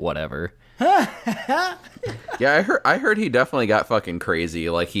weird, but whatever. Yeah, I heard he definitely got fucking crazy.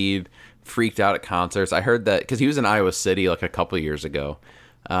 Like, he freaked out at concerts. I heard that because he was in Iowa City, like, a couple years ago.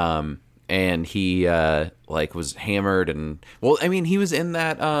 And he was hammered and he was in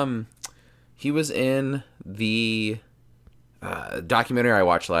that he was in the documentary I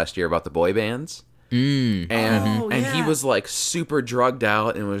watched last year about the boy bands. And he was like super drugged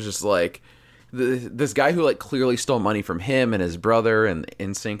out and was just like this guy who like clearly stole money from him and his brother and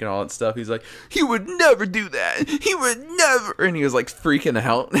NSYNC and all that stuff. He's like, he would never do that. He would never. And he was like freaking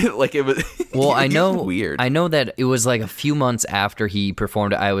out. Like it was. Well, I know. Weird. I know that it was like a few months after he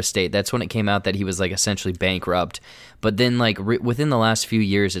performed at Iowa State. That's when it came out that he was like essentially bankrupt. But then, like within the last few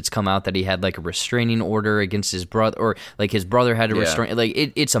years, it's come out that he had like a restraining order against his brother, or like his brother had to restrain. Like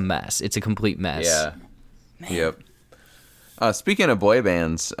it's a mess. It's a complete mess. Yeah. Man. Yep. Speaking of boy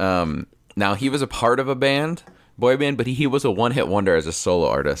bands, now he was a part of a boy band, but he was a one-hit wonder as a solo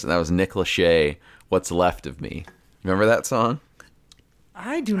artist, and that was Nick Lachey. What's Left of Me? Remember that song?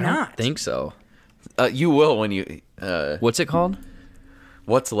 I do not. Think so. You will when you. What's it called?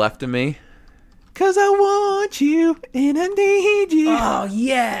 What's left of me? 'Cause I want you and I need you. Oh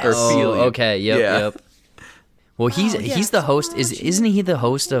yes. Or feel you. Okay. Yep. Yeah. Yep. Well, he's yes, the host. Isn't he the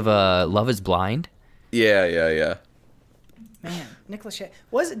host of Love Is Blind? Yeah. Man, Nick Lachey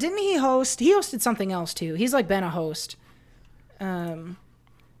didn't he host? He hosted something else too. He's like been a host.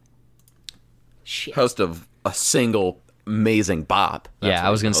 Shit. Host of a single amazing bop. That's Yeah, what I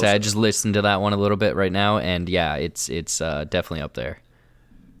was he's gonna say I hosting. just listened to that one a little bit right now, and yeah, it's definitely up there.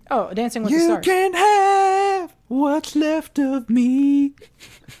 Oh, Dancing with the You Stars. can have what's left of me.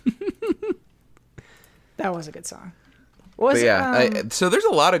 That was a good song. Was But yeah, so there's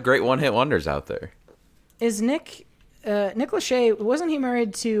a lot of great one-hit wonders out there. is Nick Lachey, wasn't he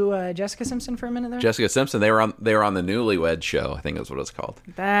married to Jessica Simpson for a minute there? Jessica Simpson, they were on the Newlywed Show, I think is what it's called.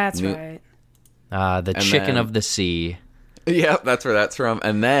 That's New- right. The And Chicken then- of the Sea. Yep, that's where that's from.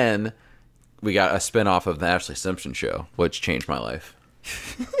 And then we got a spin-off of the Ashley Simpson Show, which changed my life.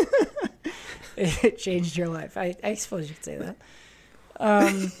 It changed your life. I suppose you could say that.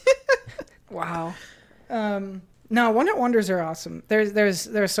 Wow. No, one-hit wonders are awesome.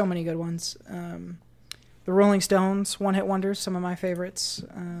 There's so many good ones. The Rolling Stones, one-hit wonders, some of my favorites.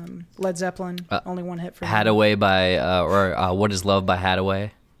 Led Zeppelin, only one hit for me. Hadaway by What Is Love by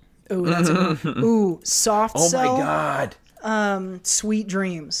Hadaway. Ooh, that's a good one. Ooh, Soft Oh Cell. my god. Sweet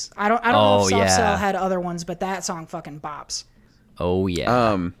Dreams. I don't know Oh, if Soft yeah. Cell had other ones, but that song fucking bops. Oh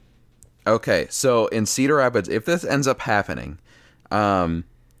yeah. Okay, so in Cedar Rapids, if this ends up happening,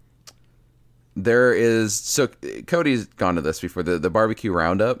 there is Cody's gone to this before the barbecue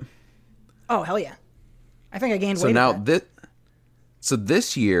roundup. Oh hell yeah! I think I gained So weight. now at that.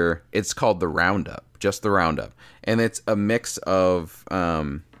 this year it's called the Roundup, just the Roundup, and it's a mix of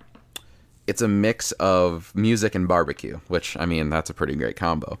music and barbecue, which I mean that's a pretty great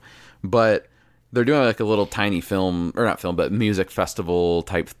combo. But they're doing like a little tiny film, or not film, but music festival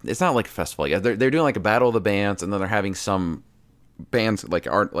type. It's not like a festival. Yeah, they're doing like a battle of the bands, and then they're having some bands like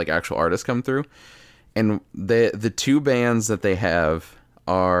actual artists come through, and the two bands that they have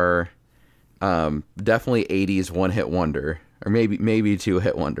are definitely 80s one-hit wonder, or maybe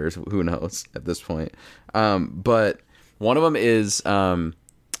two-hit wonders, who knows at this point. But one of them is the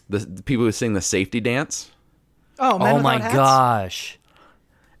people who sing the Safety Dance, Oh, Men oh Without my Hats? gosh.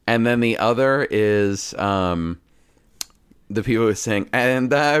 and then the other is the people who sing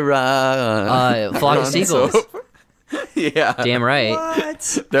 "And I Run." Flock of Run Seagulls. So- yeah, Damn right.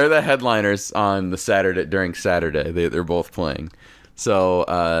 What? they're the headliners on the during Saturday. They're both playing. So,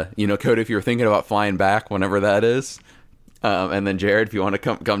 Cody, if you were thinking about flying back whenever that is, and then Jared, if you want to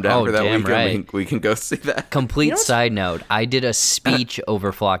come down Oh, for that damn weekend, right. we can go see that. Complete side note: I did a speech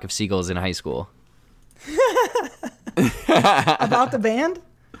over Flock of Seagulls in high school. About the band?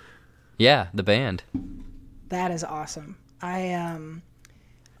 Yeah, the band. That is awesome.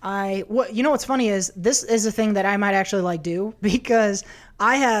 What's funny is this is a thing that I might actually do because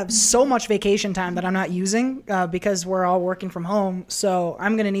I have so much vacation time that I'm not using because we're all working from home. So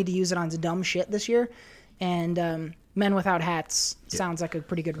I'm gonna need to use it on dumb shit this year. And Men Without Hats sounds like a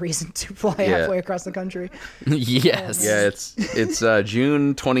pretty good reason to fly halfway across the country. Yes. Yeah, it's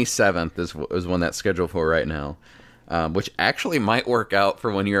June 27th is when that's scheduled for right now, which actually might work out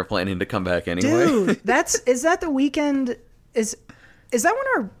for when you're planning to come back anyway. Dude, is that the weekend? Is that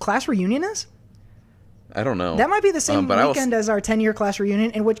when our class reunion is? I don't know. That might be the same but I will- weekend as our 10-year class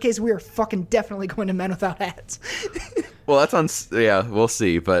reunion, in which case we are fucking definitely going to Men Without Hats. Well, that's on. Yeah, we'll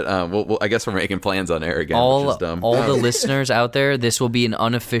see. But I guess we're making plans on air again, which is dumb. all the listeners out there, this will be an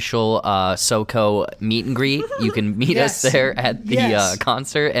unofficial SoCo meet and greet. You can meet Yes. us there at the Yes.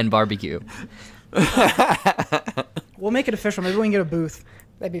 concert and barbecue. We'll make it official. Maybe we can get a booth.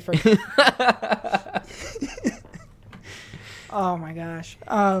 That'd be freaking. Oh my gosh.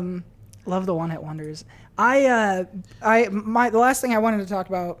 Love the one-hit wonders. The last thing I wanted to talk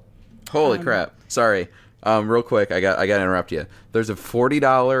about. Holy crap! Sorry. Real quick, I got to interrupt you. There's a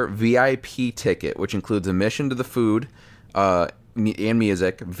 $40 VIP ticket, which includes admission to the food and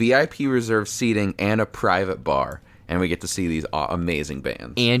music, VIP reserved seating, and a private bar. And we get to see these amazing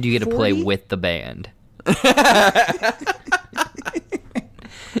bands. And you get to play 40? with the band.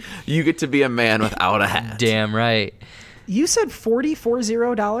 You get to be a man without a hat. Damn right. You said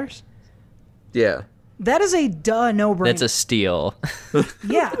 $40. Yeah. That is a no-brainer. That's a steal.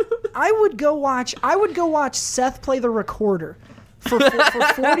 Yeah, I would go watch Seth play the Recorder for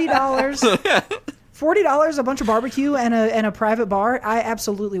 $40. $40, a bunch of barbecue and a private bar. I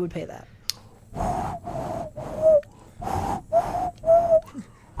absolutely would pay that.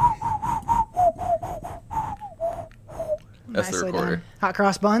 That's the Nicely recorder. done. Hot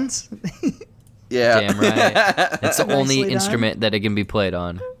cross buns. Yeah. Damn right. It's the only Nicely done. instrument that it can be played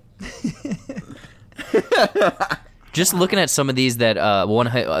on. Just looking at some of these that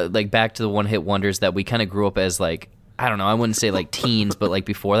like back to the one hit wonders that we kind of grew up as, like, I don't know, I wouldn't say like teens, but like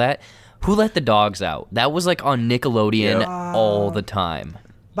before that. Who Let the Dogs Out? That was like on Nickelodeon all the time.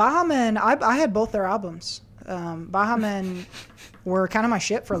 Baha Men, I had both their albums. Baha Men were kind of my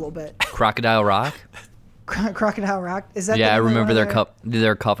shit for a little bit. Crocodile Rock? Crocodile Rock. Is that? Yeah, the I name of remember one of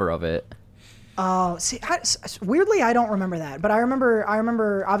their cover of it. Oh, see, weirdly, I don't remember that, but I remember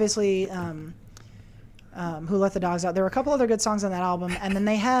obviously, Who Let the Dogs Out. There were a couple other good songs on that album, and then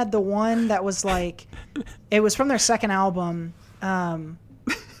they had the one that was like, it was from their second album.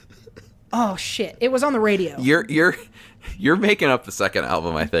 Oh shit! It was on the radio. You're making up the second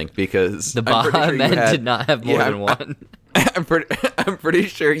album, I think, because The I'm pretty Baha sure you Men had- did not have more Yeah, than one. I'm pretty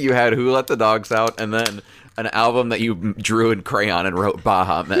sure you had Who Let the Dogs Out, and then an album that you drew in crayon and wrote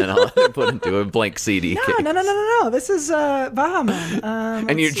Baha Men on it and put into a blank CD case. No. This is Baha Men.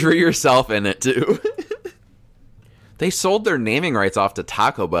 And you drew yourself in it too. They sold their naming rights off to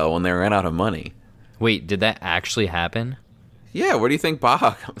Taco Bell when they ran out of money. Wait, did that actually happen? Yeah, where do you think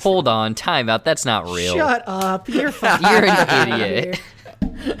Baha comes Hold on, time out. That's not real. Shut up! You're fucking. You're an idiot.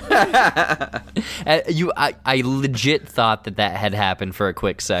 I legit thought that had happened for a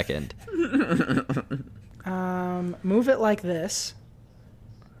quick second. Move it like this.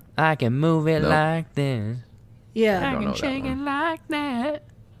 I can move it Nope. like this. Yeah, don't know that one. like that.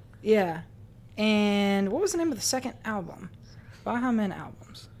 yeah. And what was the name of the second album? Baha Men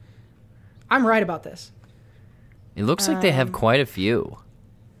albums. I'm right about this. It looks like they have quite a few.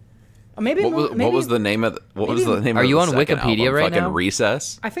 Maybe What was the name of the Are you the on second Wikipedia album? right Fucking now?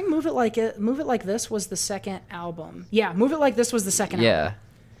 Recess. I think Move It Like This was the second album. Yeah, Move It Like This was the second Yeah.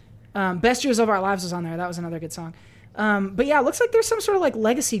 album. Best Years of Our Lives was on there. That was another good song. But yeah, it looks like there's some sort of like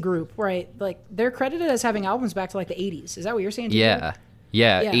legacy group, right? Like they're credited as having albums back to like the 80s. Is that what you're saying? TJ? Yeah.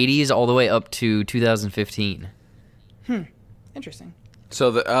 Yeah. Yeah. 80s all the way up to 2015. Interesting. So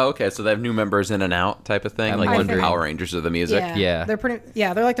okay, so they have new members in and out type of thing, I'm like the wondering. Power Rangers of the music. Yeah. Yeah. They're pretty.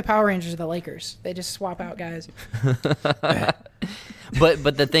 Yeah, they're like the Power Rangers of the Lakers. They just swap out guys.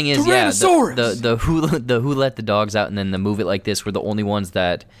 But the thing is, yeah, Tyrannosaurus! the Who Let the Dogs Out and then the Move It Like This were the only ones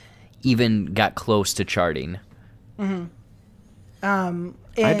that even got close to charting. And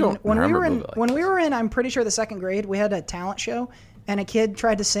I don't when we remember were in Move It Like when we were in, I'm pretty sure the second grade, we had a talent show, and a kid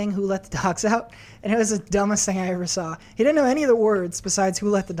tried to sing "Who Let the Dogs Out," and it was the dumbest thing I ever saw. He didn't know any of the words besides "Who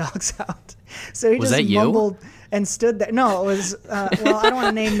Let the Dogs Out," so he Was just that you? mumbled and stood there. No, it was. Well, I don't want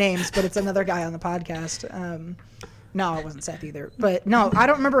to name names, but it's another guy on the podcast. No, it wasn't Seth either. But no, I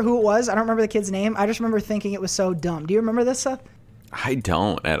don't remember who it was. I don't remember the kid's name. I just remember thinking it was so dumb. Do you remember this, Seth? I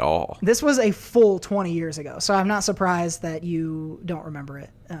don't at all. This was a full 20 years ago, so I'm not surprised that you don't remember it.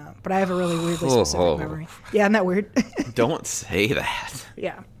 But I have a really weirdly specific Oh. memory. Yeah, isn't that weird? Don't say that.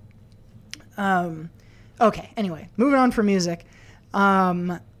 Yeah. Okay. Anyway, moving on from music.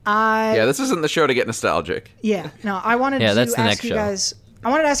 Yeah, this isn't the show to get nostalgic. Yeah. No, I wanted Yeah, to that's the ask next you show. guys. I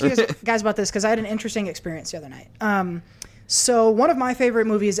wanted to ask you guys about this because I had an interesting experience the other night. So one of my favorite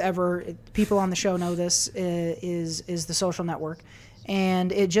movies ever, people on the show know this, is The Social Network,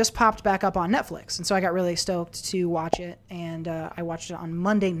 and it just popped back up on Netflix, and so I got really stoked to watch it, and I watched it on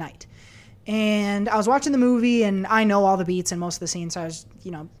Monday night, and I was watching the movie, and I know all the beats and most of the scenes, so I was,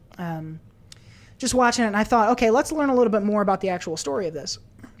 just watching it, and I thought, okay, let's learn a little bit more about the actual story of this,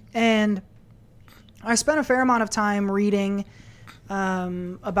 and I spent a fair amount of time reading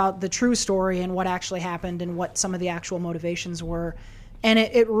about the true story and what actually happened and what some of the actual motivations were. And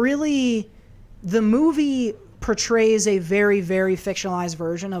it really, the movie portrays a very, very fictionalized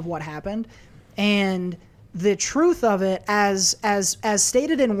version of what happened. And the truth of it, as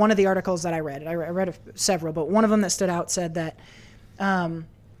stated in one of the articles that I read several, but one of them that stood out said that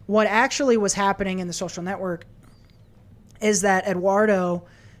what actually was happening in The Social Network is that Eduardo,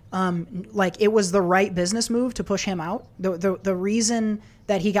 it was the right business move to push him out. The reason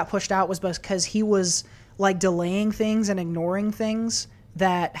that he got pushed out was because he was like delaying things and ignoring things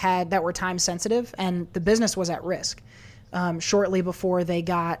that were time sensitive, and the business was at risk. Shortly before they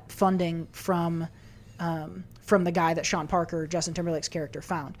got funding from the guy that Sean Parker, Justin Timberlake's character,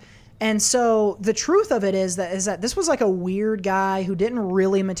 found. And so the truth of it is that this was like a weird guy who didn't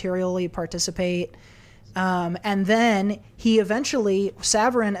really materially participate. And then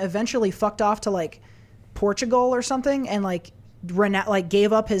Saverin eventually fucked off to like Portugal or something and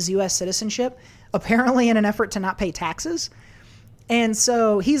gave up his U.S. citizenship, apparently in an effort to not pay taxes. And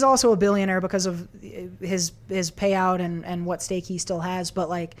so he's also a billionaire because of his payout and what stake he still has. But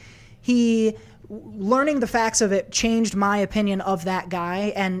like he learning the facts of it changed my opinion of that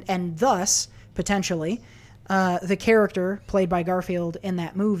guy, and thus potentially the character played by Garfield in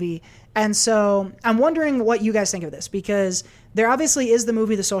that movie. And so I'm wondering what you guys think of this, because there obviously is the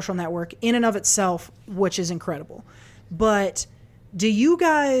movie The Social Network in and of itself, which is incredible. But do you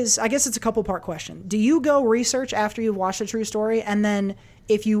guys, I guess it's a couple part question. Do you go research after you've watched a true story? And then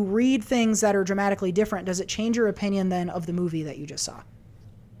if you read things that are dramatically different, does it change your opinion then of the movie that you just saw?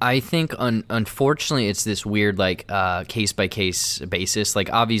 I think, unfortunately, it's this weird, like, case-by-case basis.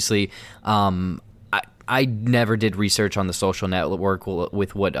 Like, obviously, I never did research on The Social Network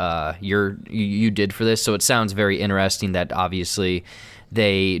with what you did for this, so it sounds very interesting that, obviously,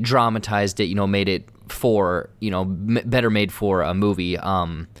 they dramatized it, made it for, better made for a movie.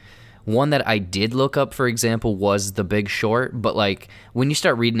 One that I did look up, for example, was The Big Short, but, like, when you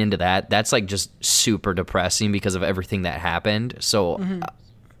start reading into that, that's, like, just super depressing because of everything that happened. So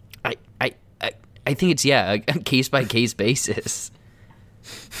I think it's, a case-by-case basis.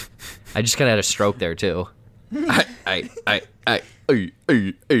 I just kind of had a stroke there, too. Sorry,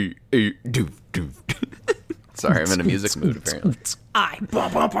 I'm in a music mood, apparently. I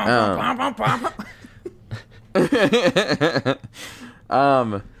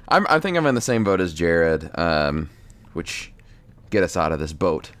think I'm in the same boat as Jared, which get us out of this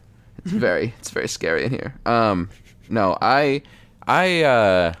boat. It's very scary in here. No, I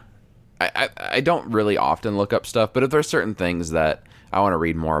don't really often look up stuff, but if there's certain things that I want to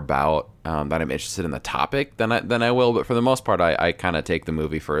read more about, that I'm interested in the topic, then I will. But for the most part, I kind of take the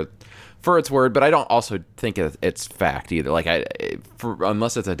movie for its word. But I don't also think it's fact either. Like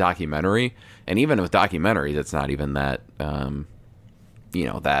unless it's a documentary, and even with documentaries, it's not even that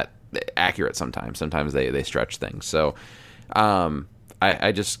that accurate. Sometimes they stretch things. So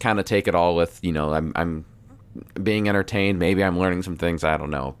I just kind of take it all with I'm being entertained. Maybe I'm learning some things. I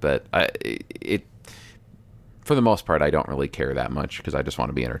don't know, but for the most part, I don't really care that much because I just want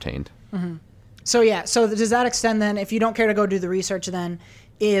to be entertained. Mm-hmm. So does that extend then, if you don't care to go do the research, then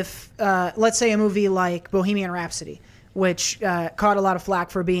if let's say a movie like Bohemian Rhapsody, which caught a lot of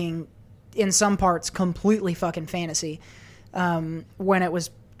flack for being in some parts completely fucking fantasy, when it was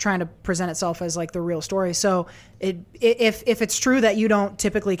trying to present itself as like the real story. So if it's true that you don't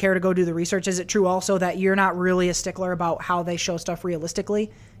typically care to go do the research, is it true also that you're not really a stickler about how they show stuff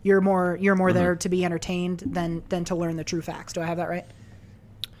realistically? You're more there to be entertained than to learn the true facts. Do I have that right?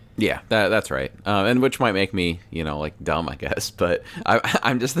 Yeah, that's right. And which might make me, like dumb, I guess. But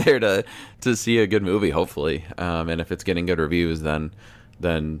I'm just there to see a good movie, hopefully. And if it's getting good reviews, then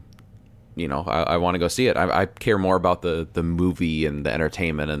I want to go see it. I care more about the movie and the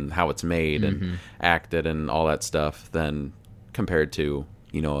entertainment and how it's made and acted and all that stuff than compared to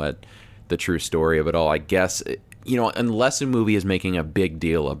the true story of it all. I guess unless a movie is making a big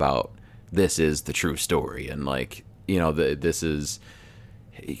deal about this is the true story and this is,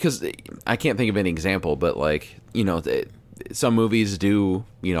 because I can't think of any example, but some movies do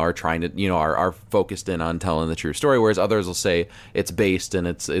are trying to are focused in on telling the true story, whereas others will say it's based and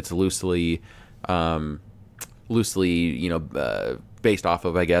it's loosely based off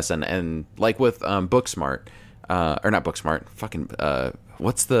of, I guess, and like with Booksmart, or not Booksmart, fucking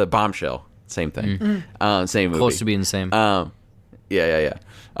what's the Bombshell? Same thing. Same movie. Close to being the same. Yeah.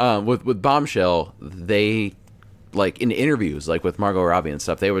 With Bombshell, they, like, in interviews, like with Margot Robbie and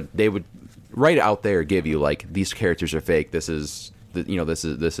stuff, they would right out there give you like, these characters are fake. This is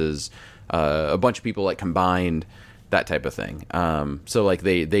this is a bunch of people like combined, that type of thing. So like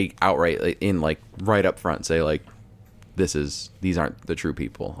they outright, like, in like right up front say like, these aren't the true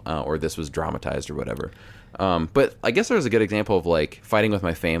people, or this was dramatized or whatever. But I guess there's a good example of like Fighting with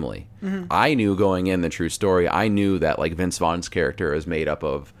My Family. Mm-hmm. I knew going in the true story, I knew that like Vince Vaughn's character is made up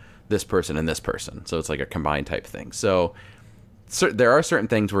of this person and this person. So it's like a combined type thing. So there are certain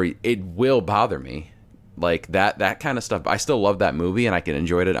things where it will bother me, like that kind of stuff. I still love that movie and I can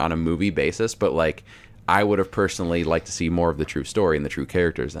enjoy it on a movie basis, but like I would have personally liked to see more of the true story and the true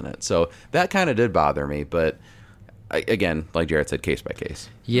characters in it. So that kind of did bother me, but again, like Jared said, case by case.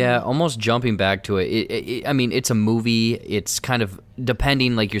 Yeah, almost jumping back to it. I mean, it's a movie. It's kind of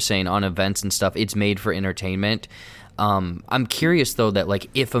depending, like you're saying, on events and stuff. It's made for entertainment. I'm curious, though, that like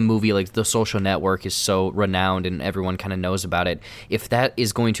if a movie like The Social Network is so renowned and everyone kind of knows about it, if that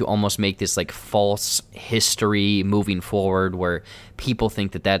is going to almost make this like false history moving forward where people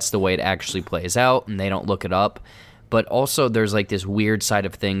think that that's the way it actually plays out and they don't look it up. But also there's like this weird side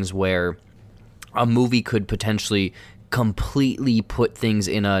of things where a movie could potentially completely put things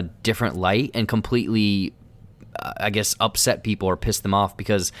in a different light and completely I guess, upset people or piss them off,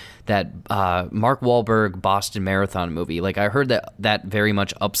 because that Mark Wahlberg Boston Marathon movie, like, I heard that very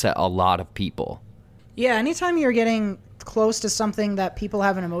much upset a lot of people. Yeah, anytime you're getting close to something that people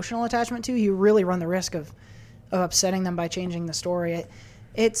have an emotional attachment to, you really run the risk of upsetting them by changing the story.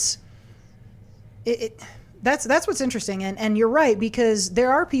 That's what's interesting, and you're right, because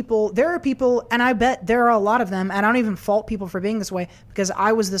there are people, and I bet there are a lot of them, and I don't even fault people for being this way, because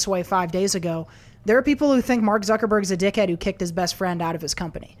I was this way 5 days ago. There are people who think Mark Zuckerberg's a dickhead who kicked his best friend out of his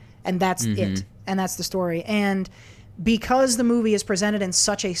company, and that's it, and that's the story. And because the movie is presented in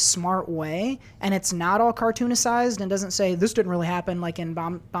such a smart way, and it's not all cartoonicized and doesn't say this didn't really happen, like in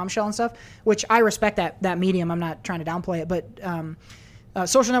Bombshell and stuff, which I respect that medium. I'm not trying to downplay it, but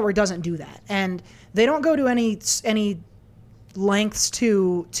Social Network doesn't do that, and they don't go to any lengths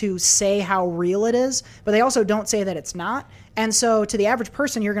to say how real it is, but they also don't say that it's not. And so to the average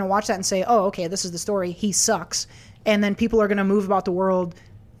person, you're going to watch that and say, oh, okay, this is the story. He sucks. And then people are going to move about the world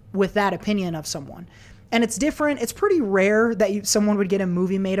with that opinion of someone. And it's different. It's pretty rare that someone would get a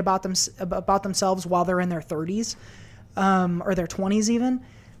movie made about themselves while they're in their 30s or their 20s even.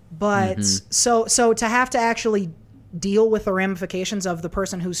 But so to have to actually deal with the ramifications of the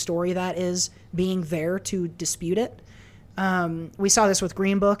person whose story that is being there to dispute it. We saw this with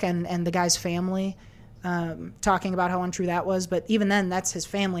Green Book and the guy's family talking about how untrue that was. But even then, that's his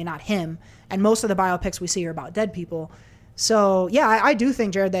family, not him. And most of the biopics we see are about dead people. So, yeah, I do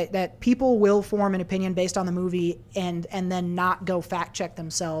think, Jared, that people will form an opinion based on the movie and then not go fact check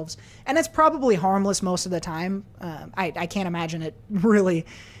themselves. And it's probably harmless most of the time. I can't imagine it really,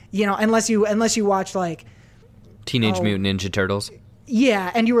 unless you watch like Teenage Mutant Ninja Turtles.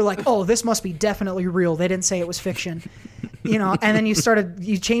 Yeah, and you were like, oh, this must be definitely real. They didn't say it was fiction. And then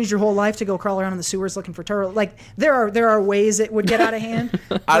you changed your whole life to go crawl around in the sewers looking for turtles. Like, there are ways it would get out of hand.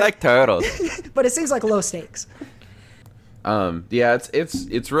 I like turtles. But it seems like low stakes. Yeah,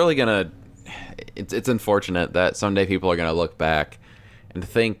 it's really gonna, it's unfortunate that someday people are gonna look back and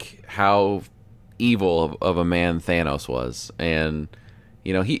think how evil of a man Thanos was, and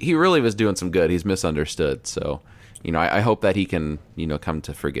he really was doing some good. He's misunderstood, so I hope that he can come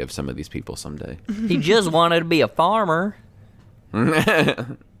to forgive some of these people someday. He just wanted to be a farmer.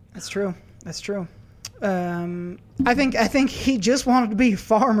 That's true. I think he just wanted to be a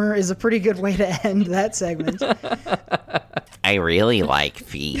farmer is a pretty good way to end that segment. I really like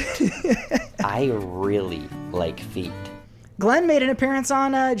feet. I really like feet. Glenn made an appearance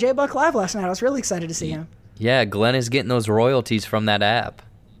on J-Buck Live last night. I was really excited to see him. Yeah, Glenn is getting those royalties from that app.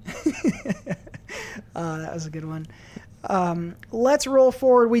 That was a good one. Let's roll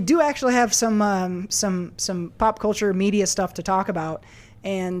forward. We do actually have some pop culture media stuff to talk about,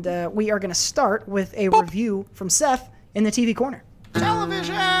 and we are going to start with a review from Seth in the TV Corner.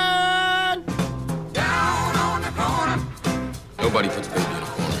 Television! Down on the corner. Nobody puts baby in a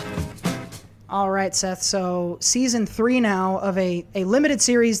corner. All right, Seth. So season 3 now of a limited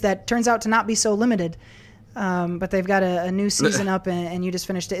series that turns out to not be so limited. But they've got a new season up, and you just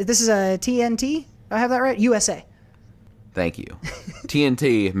finished it. This is a TNT? I have that right? USA. Thank you.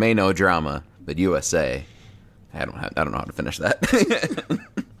 TNT, may no drama, but USA. I don't know how to finish that.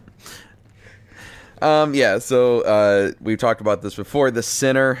 Yeah, so we've talked about this before. The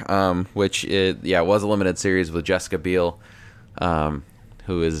Sinner, which was a limited series with Jessica Biel,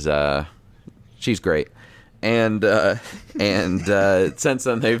 who is she's great. And since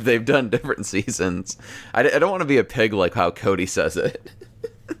then they've done different seasons. I don't want to be a pig like how Cody says it.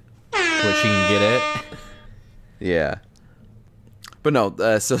 Where she can get it. Yeah. But no,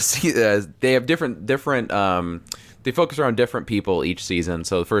 so they have different. They focus around different people each season.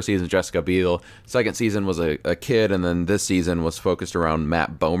 So the first season is Jessica Biel. Second season was a kid, and then this season was focused around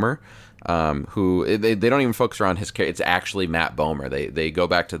Matt Bomer, who they don't even focus around his character. It's actually Matt Bomer. They go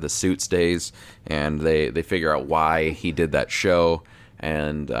back to the Suits days, and they figure out why he did that show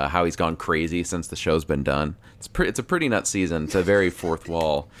and how he's gone crazy since the show's been done. It's a pretty nuts season. It's a very fourth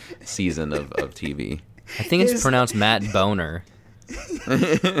wall season of TV. I think it's pronounced Matt Boner.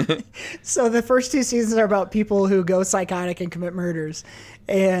 So the first 2 seasons are about people who go psychotic and commit murders,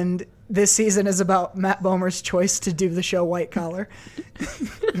 and this season is about Matt Bomer's choice to do the show White Collar.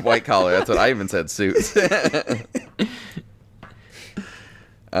 White Collar, that's what I even said, Suits. It's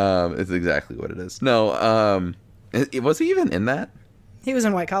exactly what it is. No, was he even in that? He was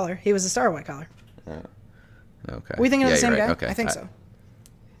in White Collar. He was the star of White Collar. Okay. We thinking of the same right. guy? Okay. I think so.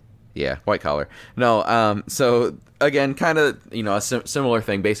 Yeah, White Collar. No, so again, kind of, a similar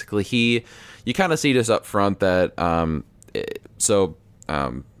thing. Basically, you kind of see this up front that,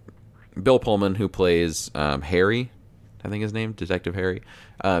 Bill Pullman, who plays Harry, I think his name, Detective Harry,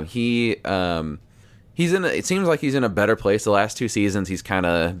 he it seems like he's in a better place. The last 2 seasons, he's kind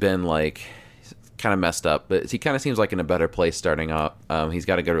of been like, kind of messed up, but he kind of seems like in a better place starting up. He's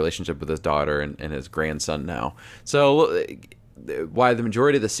got a good relationship with his daughter and his grandson now. So why the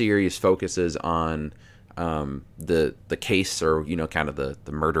majority of the series focuses on the case, or kind of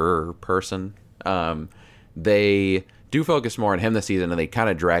the murderer person, they do focus more on him this season, and they kind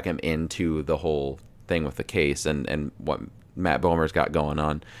of drag him into the whole thing with the case and what Matt Bomer's got going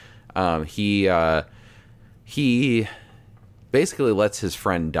on. He basically lets his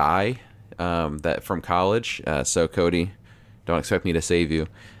friend die, that from college. So Cody, don't expect me to save you.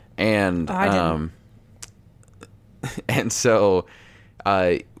 And I didn't. And so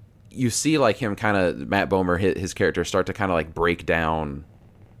you see like him kind of, Matt Bomer, his character start to kind of like break down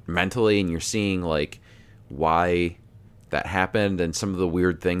mentally, and you're seeing like why that happened and some of the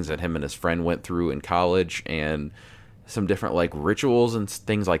weird things that him and his friend went through in college, and some different like rituals and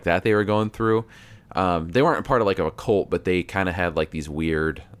things like that they were going through. They weren't a part of like a cult, but they kind of had like these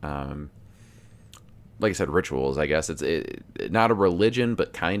weird, like I said, rituals, I guess. It's not a religion,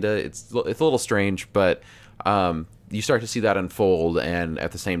 but kind of. It's a little strange, but you start to see that unfold, and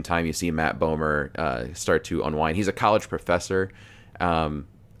at the same time, you see Matt Bomer start to unwind. He's a college professor, and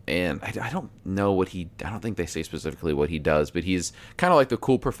I don't know what I don't think they say specifically what he does, but he's kind of like the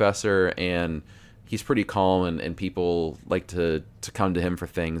cool professor, and he's pretty calm, and people like to come to him for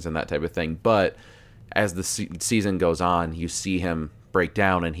things and that type of thing. But as the season goes on, you see him break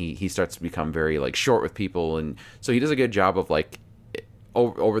down, and he starts to become very like short with people, and so he does a good job of like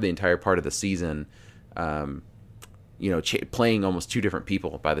over the entire part of the season, playing almost 2 different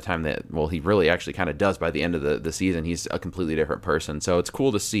people by the time that, well, he really actually kind of does by the end of the season. He's a completely different person. So it's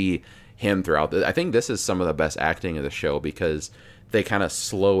cool to see him throughout. I think this is some of the best acting of the show, because they kind of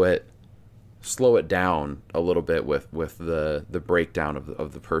slow it down a little bit with the breakdown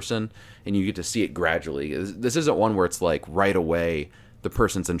of the person, and you get to see it gradually. This isn't one where it's like right away the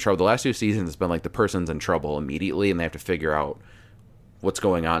person's in trouble. The last 2 seasons has been like the person's in trouble immediately, and they have to figure out what's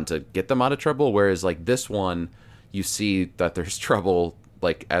going on to get them out of trouble. Whereas like this one, you see that there's trouble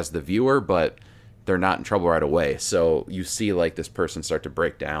like as the viewer, but they're not in trouble right away. So you see like this person start to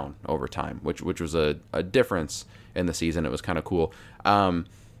break down over time, which was a difference in the season. It was kind of cool.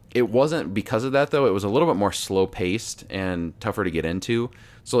 It wasn't because of that, though. It was a little bit more slow paced and tougher to get into.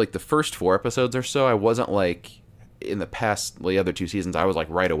 So like the first 4 episodes or so, I wasn't like in the other 2 seasons, I was like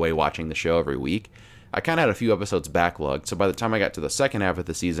right away watching the show every week. I kind of had a few episodes backlogged. So by the time I got to the second half of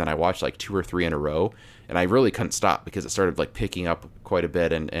the season, I watched like 2 or 3 in a row, and I really couldn't stop because it started like picking up quite a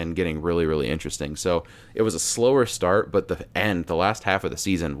bit and getting really, really interesting. So it was a slower start, but the last half of the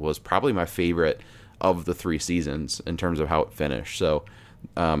season was probably my favorite of the 3 seasons in terms of how it finished. So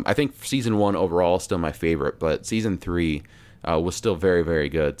I think season 1 overall is still my favorite, but season 3 was still very, very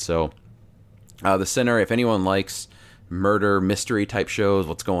good. So The Sinner, if anyone likes murder mystery type shows,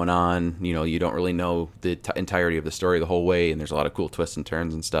 what's going on, you don't really know the entirety of the story the whole way, and there's a lot of cool twists and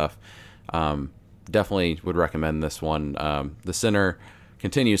turns and stuff, definitely would recommend this one. The Sinner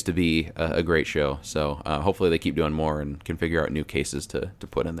continues to be a great show, so hopefully they keep doing more and can figure out new cases to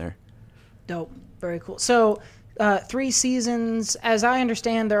put in there. Dope. Very cool. So 3 seasons, as I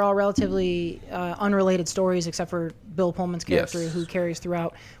understand, they're all relatively unrelated stories, except for Bill Pullman's character, Yes. who carries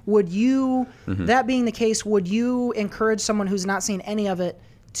throughout. Would you, that being the case, would you encourage someone who's not seen any of it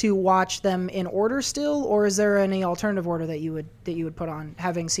to watch them in order still, or is there any alternative order that you would put on,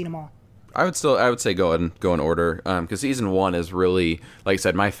 having seen them all? I would say go in order, because season 1 is really, like I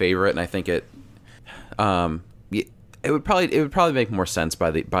said, my favorite, and I think it would probably make more sense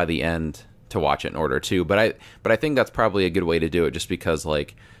by the end to watch it in order too. But I think that's probably a good way to do it, just because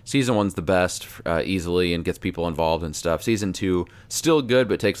like season 1's the best easily and gets people involved and stuff. Season 2 still good,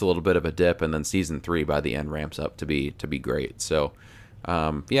 but takes a little bit of a dip, and then season 3 by the end ramps up to be great. So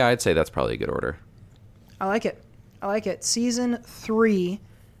yeah, I'd say that's probably a good order. I like it. Season 3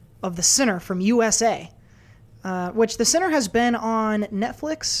 of The Sinner from USA, which The Sinner has been on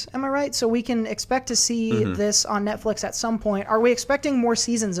Netflix, am I right? So we can expect to see this on Netflix at some point. Are we expecting more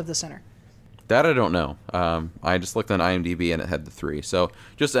seasons of The Sinner? That I don't know. I just looked on IMDb and it had the 3. So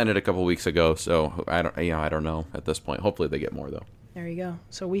just ended a couple weeks ago. So I don't know at this point. Hopefully they get more though. There you go.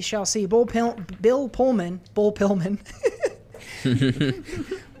 So we shall see. Bill Pullman. Bull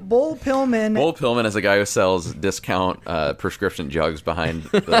Pillman is a guy who sells discount prescription jugs behind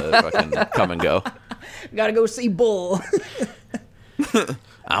the fucking Come and Go. Gotta go see Bull.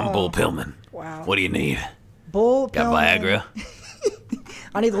 I'm Bull Pillman. Wow. What do you need? Bull Got Pillman. Viagra?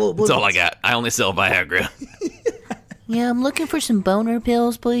 I need the little blue That's all I ones. got. I only sell Viagra. Yeah, I'm looking for some boner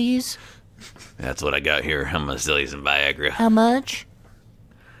pills, please. That's what I got here. I'm gonna sell you some Viagra. How much?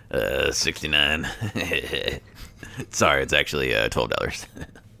 $69. Sorry, it's actually $12.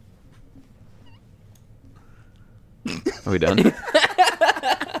 Are we done?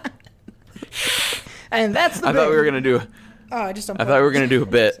 And that's the I thought we were gonna do. Oh, I just don't. I thought we were gonna do a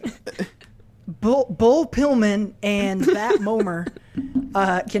bit. Bull Pillman and Bat Momer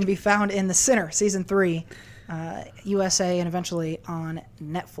can be found in The Sinner, Season 3, USA, and eventually on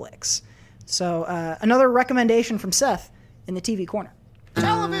Netflix. So another recommendation from Seth in the TV corner.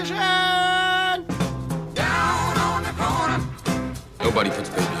 Television! Down on the corner. Nobody puts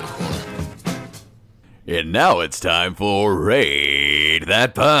baby in a corner. And now it's time for Raid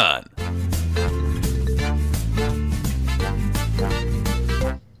That Pun.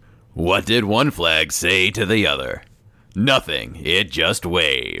 What did one flag say to the other? Nothing. It just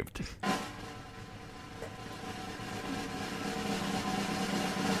waved.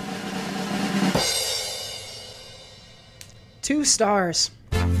 Two stars.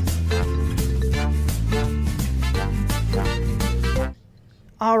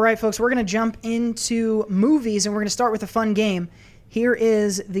 All right, folks, we're going to jump into movies, and we're going to start with a fun game. Here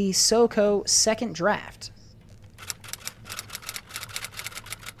is the SoCo second draft.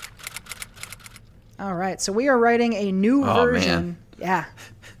 All right, so we are writing a new version. Man. Yeah,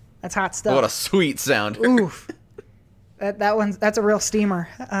 that's hot stuff. What a sweet sound. Oof. That's a real steamer.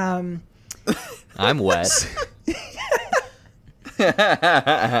 I'm wet.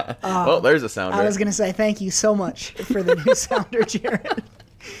 Oh, there's a sounder. I was going to say thank you so much for the new sounder, Jared.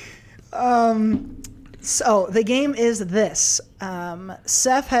 So the game is this.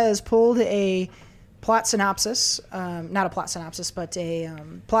 Seth has pulled a plot synopsis, not a plot synopsis, but a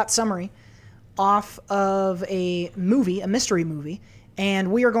plot summary off of a movie, a mystery movie,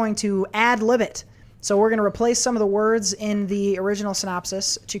 and we are going to ad-lib it. So we're going to replace some of the words in the original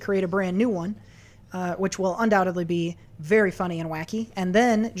synopsis to create a brand new one, which will undoubtedly be very funny and wacky. And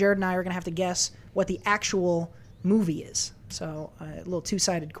then Jared and I are going to have to guess what the actual movie is. So a little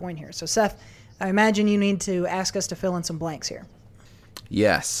two-sided coin here. So Seth, I imagine you need to ask us to fill in some blanks here.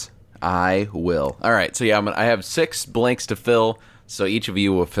 Yes, I will. All right, so yeah, I have 6 blanks to fill, so each of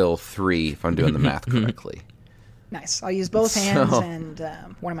you will fill 3 if I'm doing the math correctly. Nice. I'll use both hands and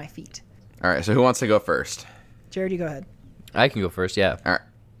one of my feet. All right, so who wants to go first? Jared, you go ahead. I can go first, yeah.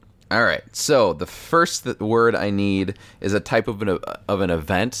 All right. So the first word I need is a type of an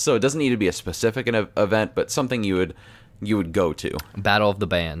event. So it doesn't need to be a specific event, but something you would go to. Battle of the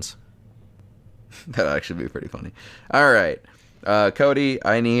Bands. That'd actually be pretty funny. All right, Cody,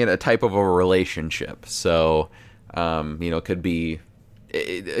 I need a type of a relationship. So, it could be,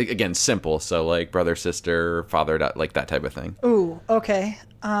 again, simple. So like brother, sister, father, like that type of thing. Ooh, okay.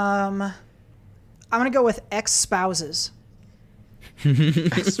 I'm going to go with ex-spouses.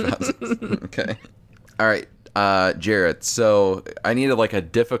 Okay. All right, Jarrett. So I needed like a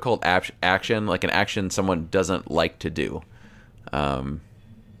difficult action, like an action someone doesn't like to do. I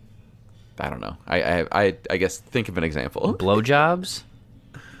don't know. I guess think of an example. Blowjobs?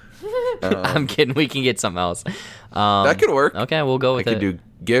 I'm kidding. We can get something else. That could work. Okay, we'll go with it.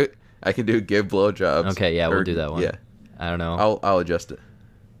 I could do give blowjobs. Okay, yeah, we'll do that one. Yeah. I don't know. I'll adjust it.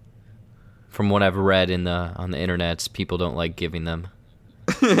 From what I've read on the internets, people don't like giving them.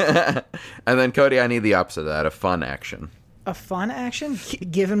 And then Cody, I need the opposite of that, a fun action. A fun action?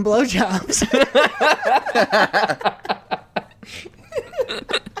 Giving blowjobs.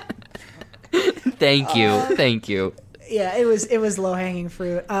 Thank you. Yeah, it was low hanging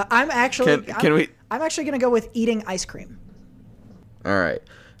fruit. I'm actually I'm actually gonna go with eating ice cream. All right,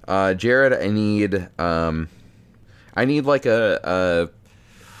 Jared, I need like a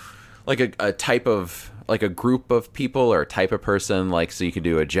type of, like a group of people or a type of person, like, so you could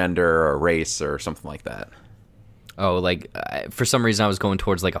do a gender or a race or something like that. Oh, like for some reason I was going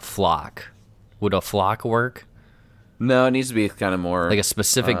towards like a flock. Would a flock work? No, it needs to be kind of more Like a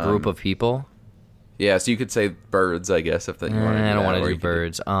specific group of people. Yeah, so you could say birds, I guess, if that you want to. I don't want to do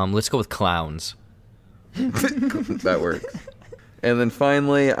birds. Let's go with clowns. That works. And then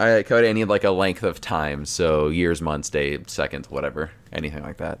finally, Cody, I need like a length of time, so years, months, days, seconds, whatever, anything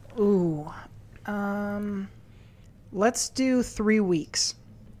like that. Ooh, let's do 3 weeks.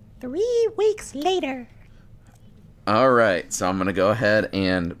 3 weeks later. All right, so I'm gonna go ahead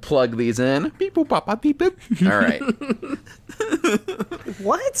and plug these in. Beep boop pop pop beep boop. All right.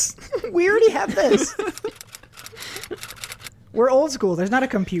 What? We already have this. We're old school. There's not a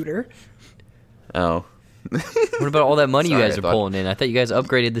computer. Oh. What about all that money you Sorry, guys I are thought- pulling in? I thought you guys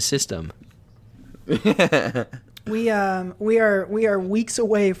upgraded the system. We are weeks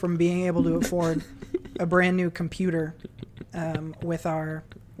away from being able to afford a brand new computer with all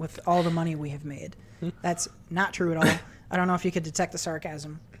the money we have made. That's not true at all. I don't know if you could detect the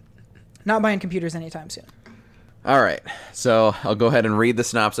sarcasm. Not buying computers anytime soon. All right, so I'll go ahead and read the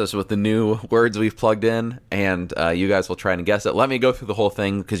synopsis with the new words we've plugged in, and you guys will try and guess it. Let me go through the whole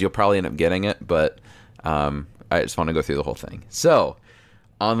thing because you'll probably end up getting it, but I just want to go through the whole thing. So,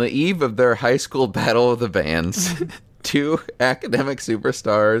 on the eve of their high school battle of the bands, two academic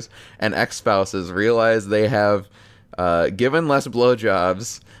superstars and ex-spouses realize they have given less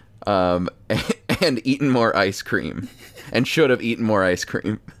blowjobs and eaten more ice cream, and should have eaten more ice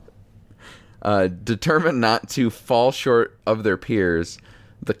cream. Determined not to fall short of their peers,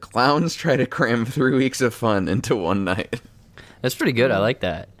 the clowns try to cram 3 weeks of fun into one night. That's pretty good. I like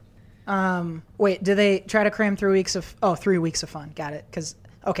that. Wait, do they try to cram 3 weeks of... Oh, 3 weeks of fun. Got it. Because,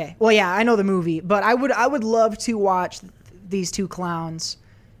 okay. Well, yeah, I know the movie, but I would love to watch these two clowns.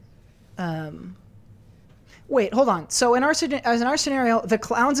 Wait, hold on. So in our scenario, the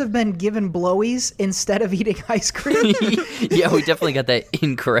clowns have been given blowies instead of eating ice cream? Yeah, we definitely got that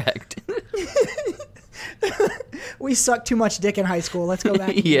incorrect. We sucked too much dick in high school. Let's go back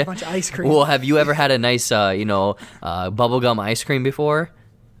and eat a bunch of ice cream. Well, have you ever had a nice, bubblegum ice cream before?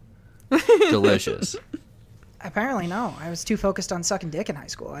 Delicious. Apparently, no. I was too focused on sucking dick in high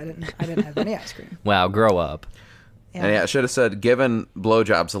school. I didn't have any ice cream. Wow, grow up. Yeah. And yeah, I should have said given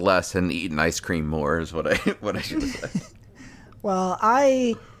blowjobs less and eaten ice cream more is what I should have said. Well,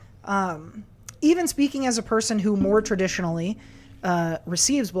 even speaking as a person who more traditionally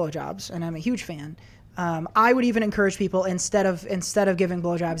receives blowjobs, and I'm a huge fan, I would even encourage people instead of giving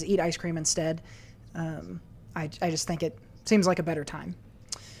blowjobs, eat ice cream instead. I just think it seems like a better time.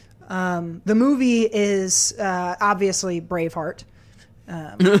 The movie is obviously Braveheart.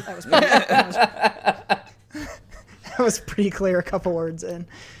 That was pretty clear a couple words in.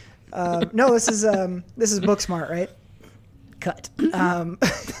 No, this is Booksmart, right? Cut.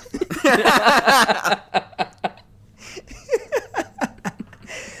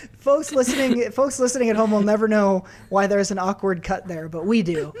 Folks listening at home will never know why there's an awkward cut there, but we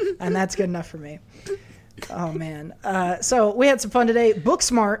do, and that's good enough for me. Oh man! So we had some fun today.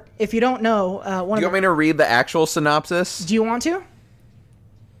 Booksmart. If you don't know, Do you want me to read the actual synopsis? Do you want to?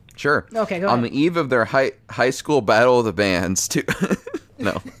 Sure. Okay, go On ahead. the eve of their high school battle of the bands,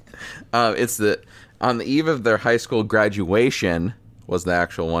 on the eve of their high school graduation was the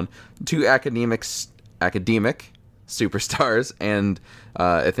actual one. Two academic superstars, and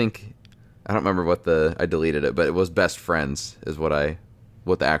I don't remember I deleted it, but it was best friends is what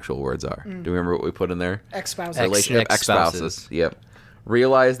the actual words are. Do you remember what we put in there? Ex-spouses. Relationship ex-spouses. Yep.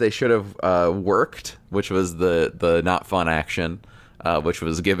 Realized they should have worked, which was the not fun action. Which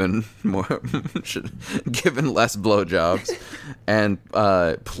was given less blowjobs, and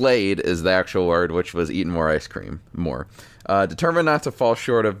played is the actual word, which was eaten more ice cream. Determined not to fall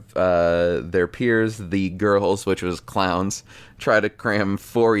short of their peers, the girls, which was clowns, try to cram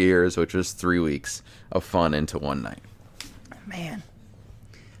 4 years, which was 3 weeks of fun into one night. Man,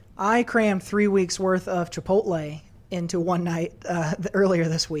 I crammed 3 weeks worth of Chipotle into one night earlier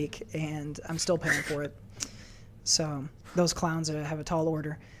this week, and I'm still paying for it. So those clowns have a tall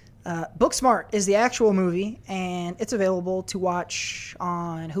order. Booksmart is the actual movie, and it's available to watch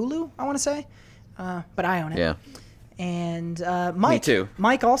on Hulu, I want to say. But I own it. Yeah. And Mike, Me too.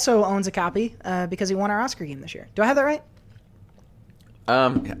 Mike also owns a copy because he won our Oscar game this year. Do I have that right?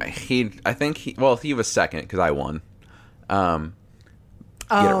 He was second because I won. Get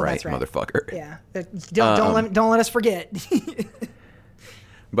it right, that's right. motherfucker. Yeah. Don't let us forget.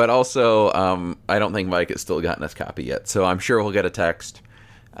 But also, I don't think Mike has still gotten his copy yet, so I'm sure he'll get a text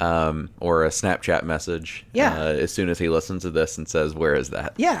or a Snapchat message as soon as he listens to this and says, "Where is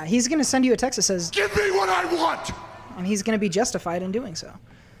that?" Yeah, he's going to send you a text that says, Give me what I want! and he's going to be justified in doing so.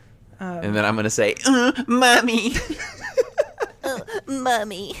 And then I'm going to say, "Mommy."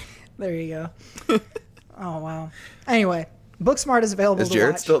 Mommy. There you go. Oh, wow. Anyway, Booksmart is available Is to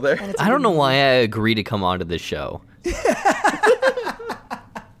Jared watch, still there? and it's a I don't good know movie. why I agree to come onto this show.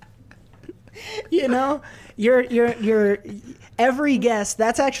 You know, you're every guest.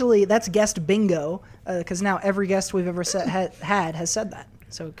 That's guest bingo because now every guest we've ever had has said that.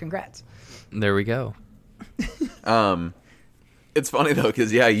 So congrats. There we go. It's funny though,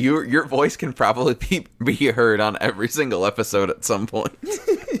 because your voice can probably be heard on every single episode at some point.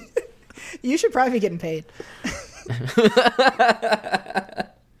 You should probably be getting paid.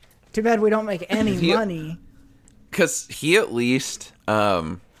 Too bad we don't make any money. Because he at least,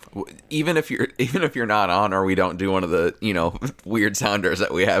 even if you're not on or we don't do one of the weird sounders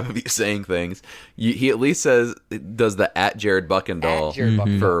that we have of you saying things, he at least does the @Jared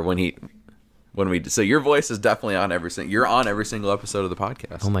Buckendall for when we. So your voice is definitely on every single. You're on every single episode of the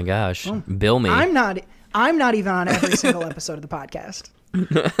podcast. Oh my gosh. Bill me. I'm not. I'm not even on every single episode of the podcast.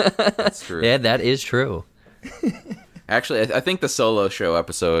 That's true. Yeah, that is true. Actually, I think the solo show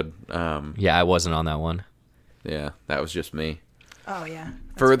episode. Yeah, I wasn't on that one. Yeah, that was just me. Oh yeah.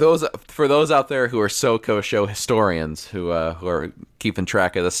 For those out there who are SoCo show historians who are keeping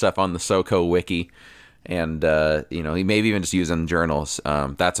track of the stuff on the SoCo wiki, and maybe even just using journals,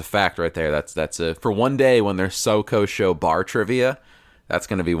 that's a fact right there. That's for one day when there's SoCo show bar trivia. That's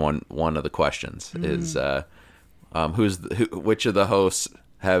going to be one of the questions is which of the hosts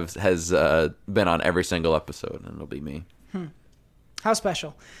has been on every single episode, and it'll be me. How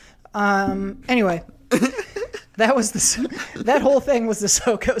special. Anyway, that whole thing was the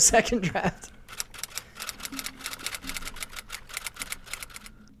SoCo second draft.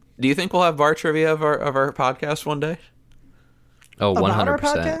 Do you think we'll have bar trivia of our podcast one day? Oh, 100%. About our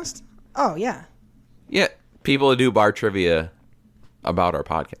podcast? Oh yeah. Yeah, people who do bar trivia about our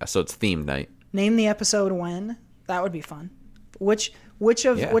podcast, so it's themed night. Name the episode when. That would be fun. Which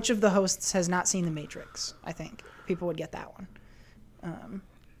of the hosts has not seen The Matrix? I think people would get that one.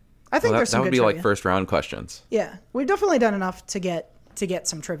 I think there's some that would good be trivia. like first round questions. Yeah, we've definitely done enough to get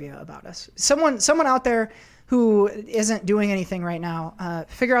some trivia about us. Someone out there who isn't doing anything right now,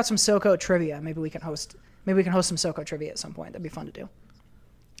 figure out some SoCo trivia. Maybe we can host some SoCo trivia at some point. That'd be fun to do.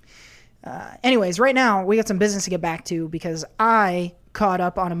 Anyways, right now we got some business to get back to because I caught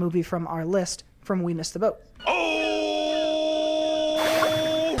up on a movie from our list from We Missed the Boat.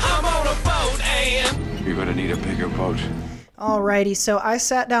 You're gonna need a bigger boat. Alrighty, so I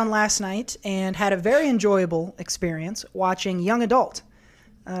sat down last night and had a very enjoyable experience watching Young Adult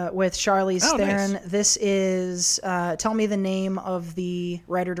with Charlize Theron. Nice. This is, tell me the name of the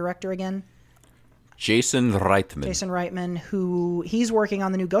writer-director again. Jason Reitman. Jason Reitman, who he's working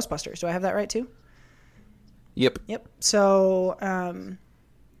on the new Ghostbusters. Do I have that right too? Yep. Yep. So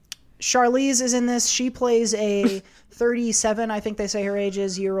Charlize is in this. She plays a 37, I think they say her age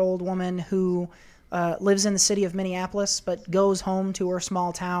is, year-old woman who lives in the city of Minneapolis, but goes home to her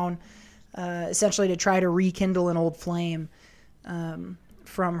small town, essentially to try to rekindle an old flame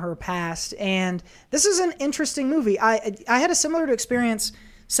from her past. And this is an interesting movie. I had a similar experience,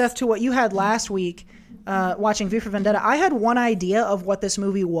 Seth, to what you had last week watching V for Vendetta. I had one idea of what this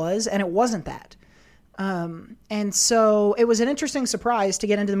movie was, and it wasn't that. And so it was an interesting surprise to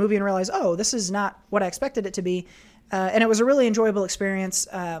get into the movie and realize, oh, this is not what I expected it to be. And it was a really enjoyable experience.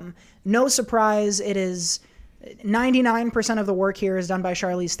 No surprise, it is 99% of the work here is done by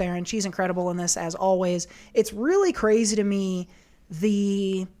Charlize Theron. She's incredible in this, as always. It's really crazy to me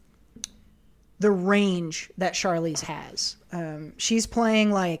the range that Charlize has. She's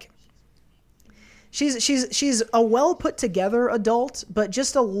playing like she's a well put together adult, but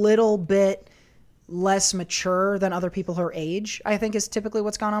just a little bit less mature than other people her age, I think, is typically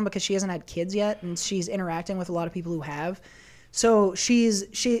what's gone on, because she hasn't had kids yet and she's interacting with a lot of people who have. So she's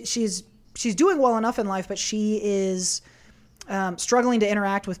doing well enough in life, but she is struggling to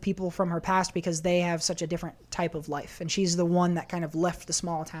interact with people from her past because they have such a different type of life. And she's the one that kind of left the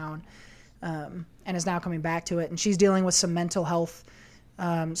small town and is now coming back to it. And she's dealing with some mental health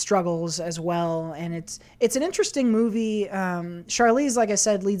struggles as well. And it's an interesting movie. Charlize, like I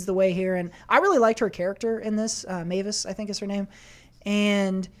said, leads the way here. And I really liked her character in this. Mavis, I think is her name.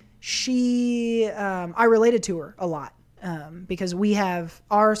 And I related to her a lot because we have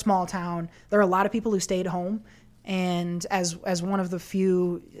our small town. There are a lot of people who stayed home. And as one of the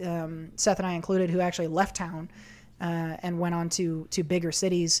few, Seth and I included, who actually left town and went on to bigger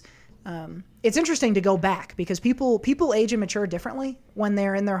cities, it's interesting to go back because people age and mature differently when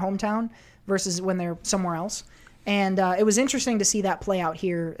they're in their hometown versus when they're somewhere else. And it was interesting to see that play out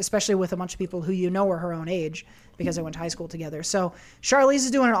here, especially with a bunch of people who are her own age because they went to high school together. So Charlize is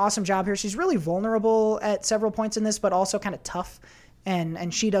doing an awesome job here. She's really vulnerable at several points in this, but also kind of tough.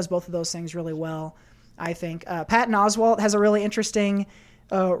 And she does both of those things really well, I think. Patton Oswalt has a really interesting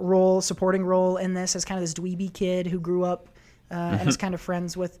supporting role in this as kind of this dweeby kid who grew up and is kind of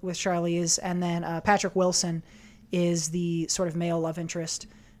friends with Charlize. And then Patrick Wilson is the sort of male love interest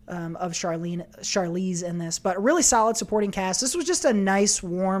of Charlize in this. But a really solid supporting cast. This was just a nice,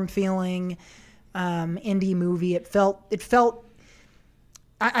 warm feeling indie movie. It felt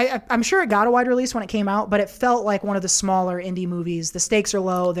I'm sure it got a wide release when it came out, but it felt like one of the smaller indie movies. The stakes are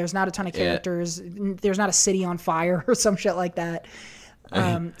low. There's not a ton of characters. Yeah. There's not a city on fire or some shit like that.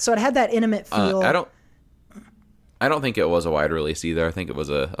 So it had that intimate feel. I don't think it was a wide release either. I think it was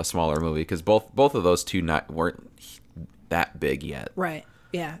a smaller movie because both of those two weren't that big yet. Right.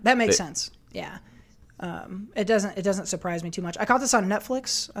 Yeah, that makes sense. Yeah. It doesn't surprise me too much. I caught this on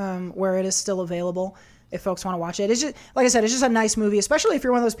Netflix, where it is still available. if folks want to watch it. It's just, like I said, it's just a nice movie, especially if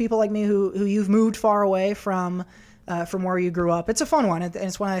you're one of those people like me who you've moved far away from where you grew up. It's a fun one, and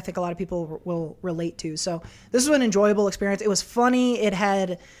it's one I think a lot of people will relate to. So this was an enjoyable experience. It was funny. It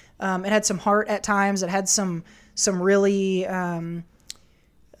had some heart at times. It had some really how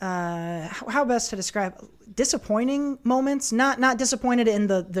best to describe disappointing moments. Not disappointed in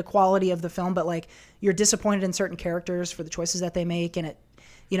the quality of the film, but like you're disappointed in certain characters for the choices that they make, and it,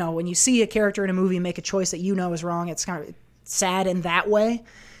 you know, when you see a character in a movie make a choice that you know is wrong, it's kind of sad in that way.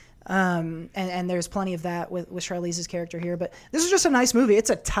 And there's plenty of that with Charlize's character here. But this is just a nice movie. It's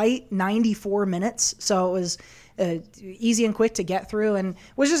a tight 94 minutes, so it was easy and quick to get through, and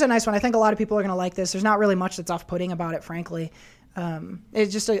was just a nice one. I think a lot of people are going to like this. There's not really much that's off-putting about it, frankly.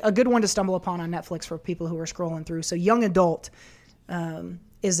 It's just a good one to stumble upon on Netflix for people who are scrolling through. So Young Adult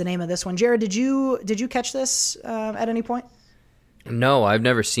is the name of this one. Jared, did you catch this at any point? No, I've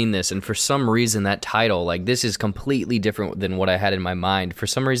never seen this, and for some reason that title, like, this is completely different than what I had in my mind. For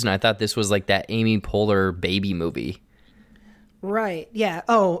some reason I thought this was like that Amy Poehler baby movie. Right, yeah.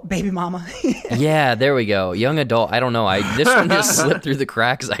 Oh, Baby Mama. Yeah, there we go. Young Adult, I don't know. This one just slipped through the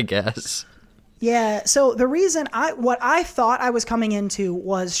cracks, I guess. Yeah, so the reason what I thought I was coming into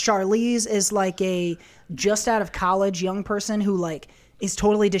was Charlize is like a just out of college young person who like is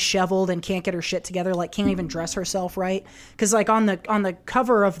totally disheveled and can't get her shit together, like can't even dress herself right. Because like on the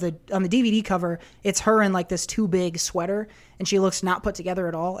cover of the DVD cover, it's her in like this too big sweater, and she looks not put together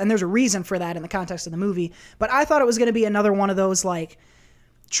at all. And there's a reason for that in the context of the movie. But I thought it was going to be another one of those like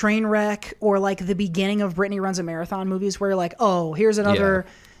Trainwreck or like the beginning of Brittany Runs a Marathon movies where you're like, oh, here's another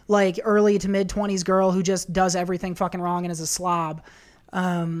like early to mid 20s girl who just does everything fucking wrong and is a slob.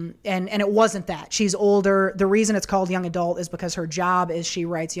 And it wasn't that. She's older. The reason it's called Young Adult is because her job is she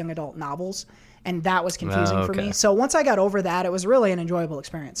writes young adult novels, and that was confusing for me. So once I got over that, it was really an enjoyable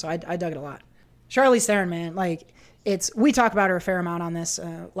experience. So I dug it a lot. Charlize Theron, man, like we talk about her a fair amount on this.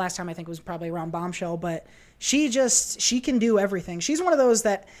 Last time I think was probably around Bombshell, but she can do everything. She's one of those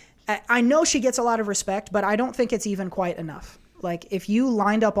that I know she gets a lot of respect, but I don't think it's even quite enough. Like if you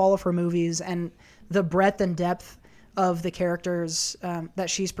lined up all of her movies and the breadth and depth of the characters that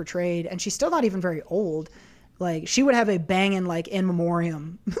she's portrayed, and she's still not even very old, like she would have a banging like in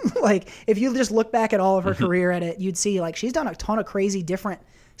memoriam. Like if you just look back at all of her career at it, you'd see like she's done a ton of crazy different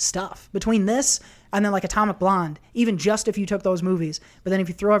stuff between this and then like Atomic Blonde, even just if you took those movies. But then if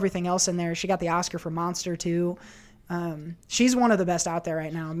you throw everything else in there, she got the Oscar for Monster too. She's one of the best out there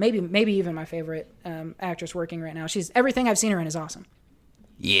right now. Maybe even my favorite actress working right now. Everything I've seen her in is awesome.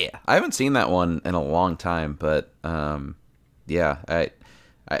 Yeah, I haven't seen that one in a long time, but yeah,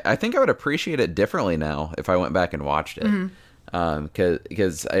 I think I would appreciate it differently now if I went back and watched it,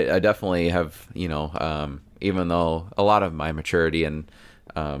 because I definitely have, you know, even though a lot of my maturity and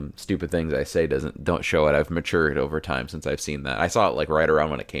stupid things I say don't show it, I've matured over time since I've seen that. I saw it like right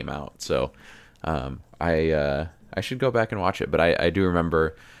around when it came out, so I should go back and watch it. But I do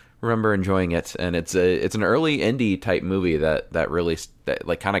remember enjoying it, and it's an early indie type movie that really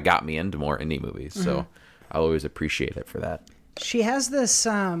like kind of got me into more indie movies. So I'll always appreciate it for that. She has this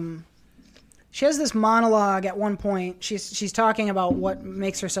monologue at one point. She's talking about what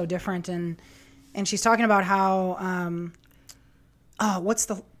makes her so different, and she's talking about how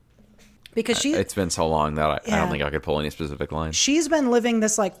because it's been so long that I don't think I could pull any specific lines. She's been living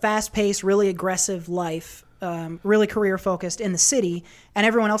this like fast-paced, really aggressive life, really career-focused in the city, and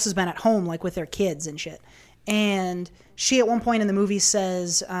everyone else has been at home, like with their kids and shit. And she, at one point in the movie,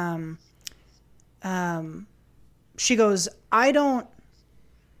 says, she goes, I don't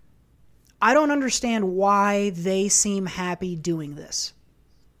understand why they seem happy doing this.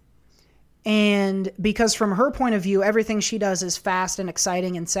 And because from her point of view, everything she does is fast and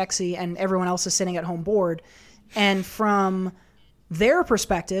exciting and sexy, and everyone else is sitting at home bored. And from their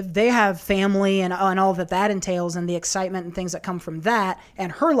perspective, they have family and all that entails, and the excitement and things that come from that,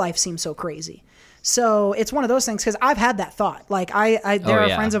 and her life seems so crazy. So it's one of those things, because I've had that thought. Like there are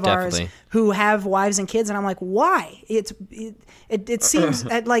friends of ours who have wives and kids, and I'm like, why? It seems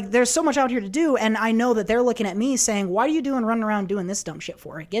like there's so much out here to do, and I know that they're looking at me saying, why are you running around doing this dumb shit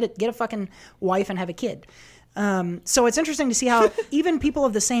for? Get a fucking wife and have a kid. So it's interesting to see how even people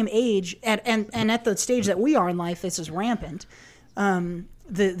of the same age and at the stage that we are in life, this is rampant.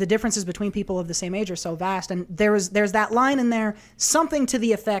 The differences between people of the same age are so vast, and there's that line in there, something to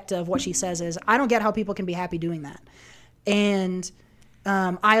the effect of what she says is, I don't get how people can be happy doing that. And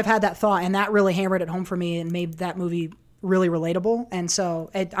I have had that thought, and that really hammered it home for me and made that movie really relatable. And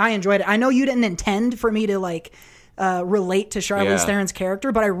so I enjoyed it. I know you didn't intend for me to like relate to Charlize Theron's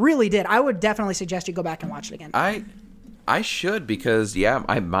character, but I really did. I would definitely suggest you go back and watch it again. I I should, because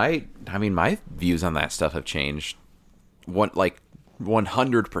my views on that stuff have changed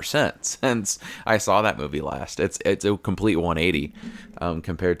 100% since I saw that movie last. It's a complete 180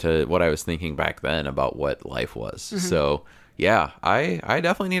 compared to what I was thinking back then about what life was. So yeah, I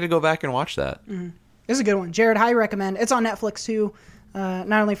definitely need to go back and watch that. It's a good one. Jared, highly recommend. It's on Netflix too,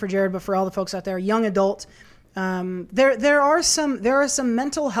 not only for Jared but for all the folks out there. Young adult. There are some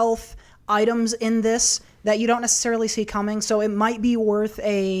mental health items in this that you don't necessarily see coming, so it might be worth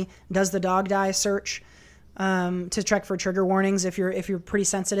a "Does the dog die?" search to check for trigger warnings if you're pretty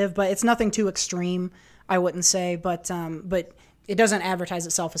sensitive. But it's nothing too extreme, I wouldn't say. But it doesn't advertise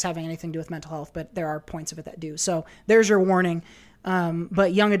itself as having anything to do with mental health. But there are points of it that do. So there's your warning.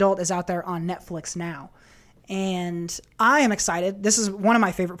 But Young Adult is out there on Netflix now. And I am excited. This is one of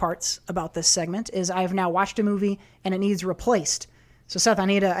my favorite parts about this segment is I have now watched a movie and it needs replaced. So Seth, I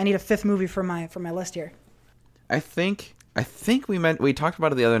need a fifth movie for my list here. I think we talked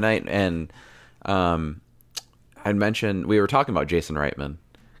about it the other night, and I'd mentioned we were talking about Jason Reitman,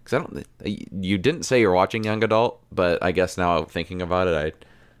 because you didn't say you're watching Young Adult, but I guess now thinking about it, I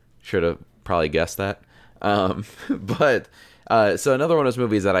should have probably guessed that. But so another one of those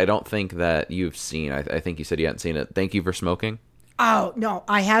movies that I don't think that you've seen. I think you said you hadn't seen it. Thank You for Smoking. Oh no,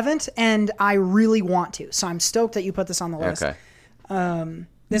 I haven't, and I really want to. So I'm stoked that you put this on the list. Okay.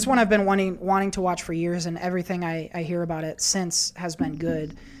 This one I've been wanting to watch for years, and everything I hear about it since has been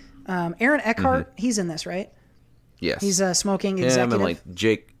good. Aaron Eckhart, he's in this, right? Yes. He's a smoking executive. Him and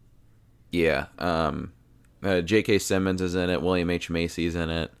Jake. Yeah. J.K. Simmons is in it. William H. Macy's in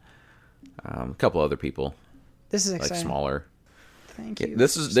it. A couple other people. This is exciting. Smaller. Thank you.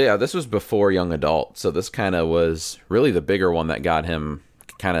 This was before Young Adult, so this kind of was really the bigger one that got him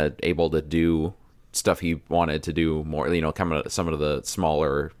kind of able to do stuff he wanted to do more, coming to some of the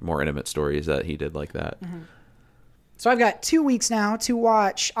smaller, more intimate stories that he did like that. So I've got 2 weeks now to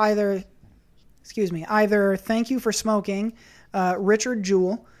watch either Thank You for Smoking, Richard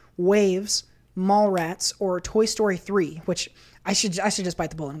Jewell, Waves, Mallrats, or Toy Story 3, which I should just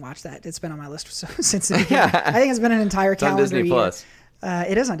bite the bullet and watch that. It's been on my list since the beginning. I think it's been an entire calendar Disney year. Plus.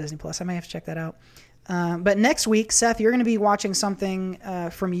 It is on Disney Plus. I may have to check that out. But next week, Seth, you're going to be watching something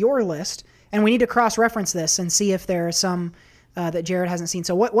from your list, and we need to cross-reference this and see if there are some that Jared hasn't seen.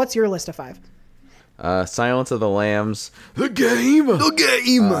 So what's your list of 5? Silence of the Lambs, The Game,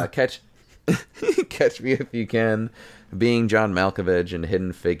 Catch Me If You Can, Being John Malkovich, and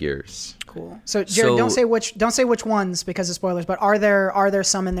Hidden Figures. Cool. So Jared, don't say which ones because of spoilers, but are there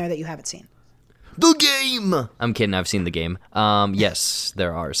some in there that you haven't seen? The Game. I'm kidding. I've seen The Game. Yes,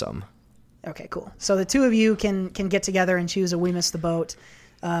 there are some. Okay, cool. So the two of you can get together and choose a We Missed the Boat.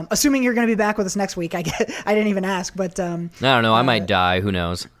 Assuming you're going to be back with us next week. I didn't even ask, but I don't know. I might die. Who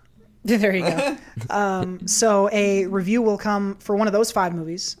knows? There you go. So a review will come for one of those 5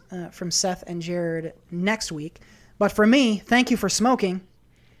 movies from Seth and Jared next week. But for me, Thank You for Smoking.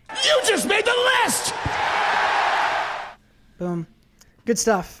 You just made the list! Boom. Good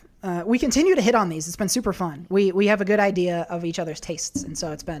stuff. We continue to hit on these. It's been super fun. We have a good idea of each other's tastes, and so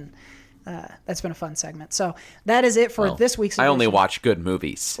that's been a fun segment. So that is it for this week's edition. I only watch good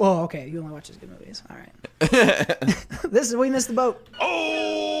movies. Oh, okay. You only watch those good movies. All right. This is We Missed the Boat. Oh,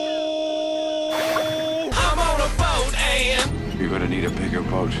 I'm on a boat and... You're gonna need a bigger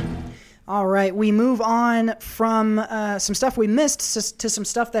boat. All right. We move on from some stuff we missed to some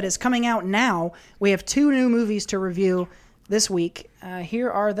stuff that is coming out now. We have 2 new movies to review this week. Here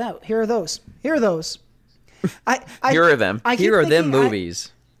are those. Here are those. Here are them. Here are them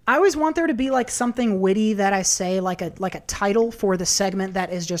movies. I always want there to be like something witty that I say, like a title for the segment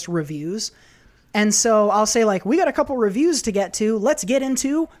that is just reviews. And so I'll say like, we got a couple reviews to get to. Let's get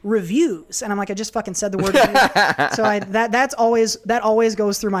into reviews. And I'm like, I just fucking said the word review. So that always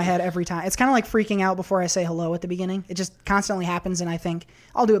goes through my head every time. It's kind of like freaking out before I say hello at the beginning. It just constantly happens, and I think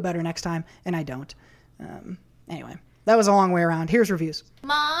I'll do it better next time, and I don't. Anyway, that was a long way around. Here's reviews.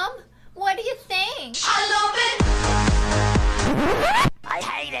 Mom, what do you think? I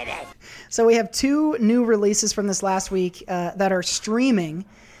hated it. So we have 2 new releases from this last week that are streaming.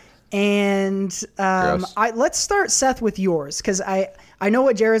 And let's start, Seth, with yours, because I know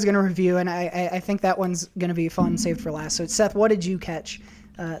what Jared's going to review, and I think that one's going to be fun, saved for last. So, Seth, what did you catch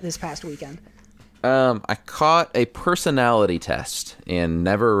this past weekend? I caught a personality test in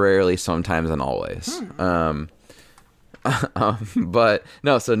Never, Rarely, Sometimes, and Always. But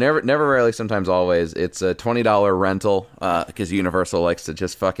no, so Never, Rarely, Sometimes, Always. It's a $20 rental because Universal likes to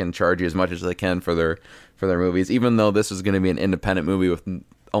just fucking charge you as much as they can for their movies, even though this is going to be an independent movie with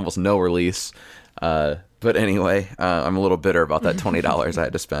almost no release. But anyway, I'm a little bitter about that $20 I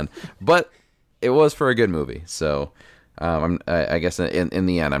had to spend. But it was for a good movie. So I guess in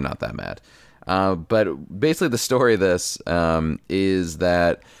the end, I'm not that mad. But basically, the story of this is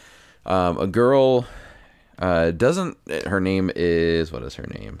that a girl doesn't. Her name is, what is her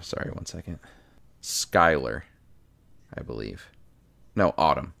name? Sorry, one second. Skylar, I believe. No,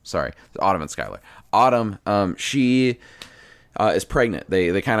 Autumn. Sorry, Autumn and Skylar. Autumn. She is pregnant.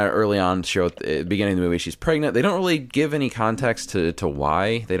 They kind of early on show at the beginning of the movie she's pregnant. They don't really give any context to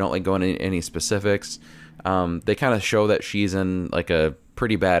why. They don't like go into any specifics. They kind of show that she's in like a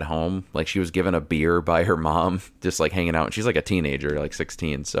pretty bad home. Like she was given a beer by her mom, just like hanging out. She's like a teenager, like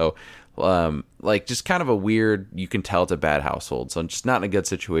 16. So, like just kind of a weird. You can tell it's a bad household. So just not in a good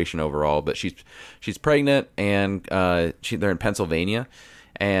situation overall. But she's pregnant, and they're in Pennsylvania,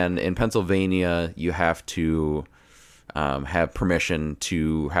 and in Pennsylvania you have to have permission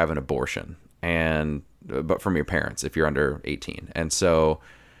to have an abortion, but from your parents if you're under 18. And so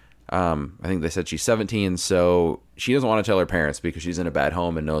I think they said she's 17, so she doesn't want to tell her parents because she's in a bad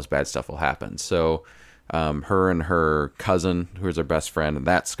home and knows bad stuff will happen. So her and her cousin, who is her best friend, and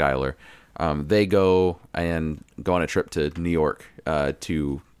that's Skylar, they go on a trip to New York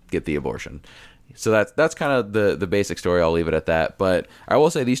to get the abortion. So that's kind of the basic story. I'll leave it at that. But I will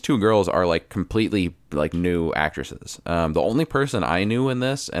say these two girls are like completely like new actresses. The only person I knew in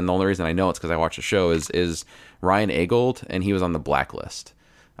this, and the only reason I know it's because I watched the show, is Ryan Eggold, and he was on The Blacklist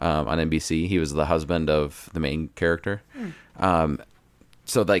on NBC. He was the husband of the main character.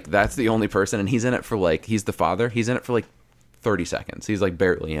 So like that's the only person, and he's in it for like he's the father. He's in it for like 30 seconds. He's like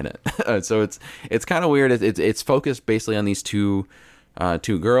barely in it. So it's kind of weird. It's focused basically on these two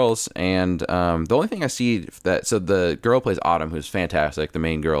girls, and the only thing I see so the girl plays Autumn, who's fantastic, the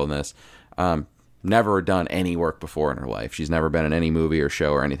main girl in this, never done any work before in her life. She's never been in any movie or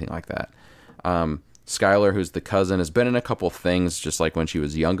show or anything like that. Skylar, who's the cousin, has been in a couple things just like when she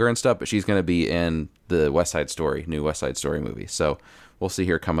was younger and stuff, but she's going to be in the new West Side Story movie. So we'll see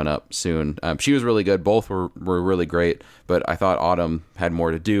her coming up soon. She was really good. Both were really great, but I thought Autumn had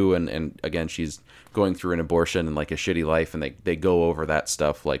more to do. And again, she's going through an abortion and like a shitty life, and they go over that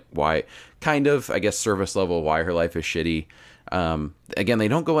stuff, like why, kind of, I guess, surface level, why her life is shitty. Again, they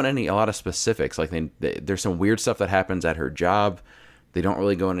don't go into a lot of specifics. Like there's some weird stuff that happens at her job. They don't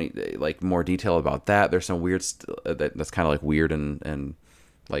really go into like more detail about that. There's some weird that's kind of like weird and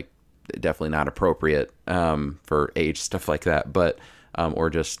like definitely not appropriate for age stuff like that, but or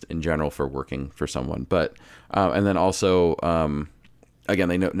just in general for working for someone. But and then also again,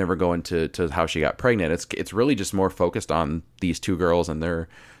 they never go into how she got pregnant. It's really just more focused on these two girls and their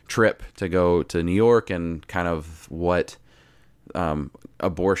trip to go to New York and kind of what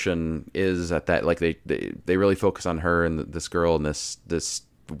abortion is at that. Like they really focus on her and this girl and this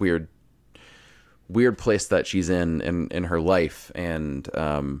weird place that she's in her life, and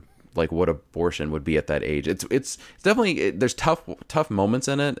like what abortion would be at that age. It's definitely there's tough moments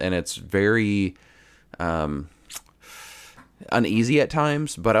in it, and it's very uneasy at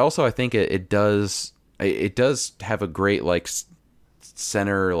times, but also I think it does have a great like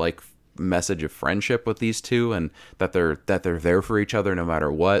center like message of friendship with these two, and that they're there for each other no matter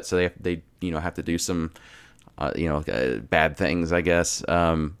what. So they have to do some bad things, I guess.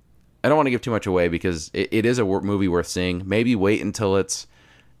 I don't want to give too much away because it is a movie worth seeing. Maybe wait until it's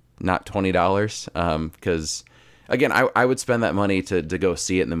not $20, because again, I would spend that money to go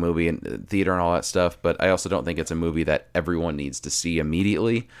see it in the movie and theater and all that stuff, but I also don't think it's a movie that everyone needs to see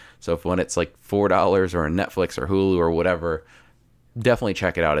immediately. So when it's like $4 or on Netflix or Hulu or whatever, definitely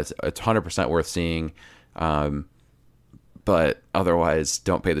check it out. It's 100% worth seeing, but otherwise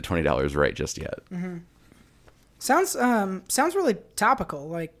don't pay the $20 right just yet. Mm-hmm. Sounds really topical.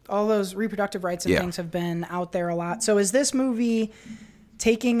 Like all those reproductive rights and things have been out there a lot. So is this movie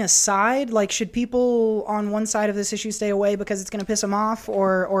taking a side? Like, should people on one side of this issue stay away because it's going to piss them off,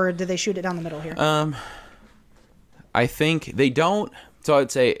 or do they shoot it down the middle here? I think they don't. So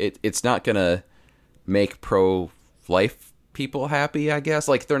I'd say it's not going to make pro-life people happy, I guess.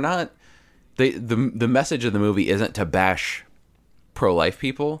 Like they're not. The message of the movie isn't to bash pro-life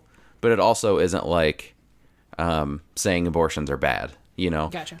people, but it also isn't like saying abortions are bad.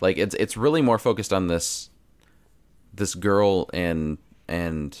 Gotcha. Like it's really more focused on this girl and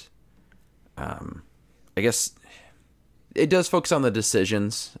I guess it does focus on the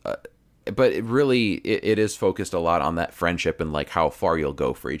decisions, but it really it is focused a lot on that friendship and like how far you'll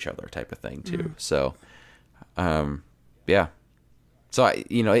go for each other type of thing too. Mm. So, yeah. So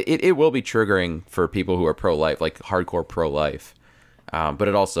it will be triggering for people who are pro-life, like hardcore pro-life, but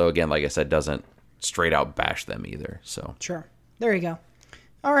it also, again, like I said, doesn't straight out bash them either. So sure, there you go.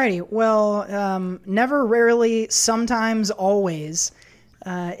 Alrighty, well, Never, Rarely, Sometimes, Always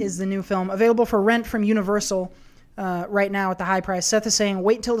is the new film available for rent from Universal. right now at the high price. Seth is saying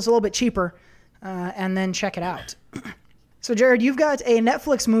wait until it's a little bit cheaper and then check it out. So, Jared, you've got a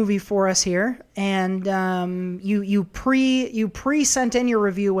Netflix movie for us here, and you sent in your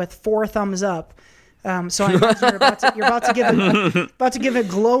review with 4 thumbs up. So I imagine you're about to give a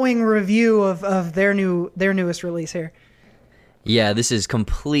glowing review of their newest release here. Yeah, this is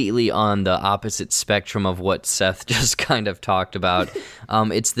completely on the opposite spectrum of what Seth just kind of talked about.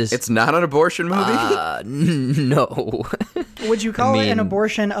 It's not an abortion movie? No. Would you call it an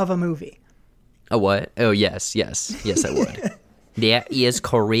abortion of a movie? A what? Oh, yes, I would. That is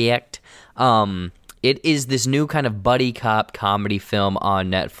correct. It is this new kind of buddy cop comedy film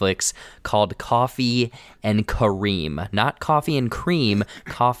on Netflix called Coffee and Kareem. Not Coffee and Cream,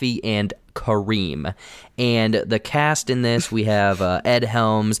 Coffee and Kareem. And the cast in this, we have Ed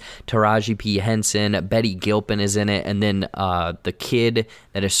Helms, Taraji P. Henson, Betty Gilpin is in it, and then the kid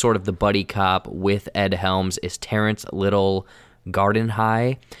that is sort of the buddy cop with Ed Helms is Terrence Little Garden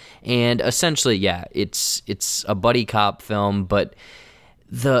High. And essentially, yeah, it's a buddy cop film, but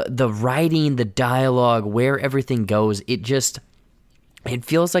the writing, the dialogue, where everything goes, it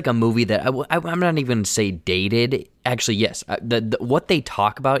feels like a movie that I'm not even going to say dated. Actually, yes, what they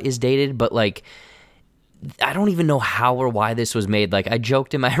talk about is dated, but like I don't even know how or why this was made. Like I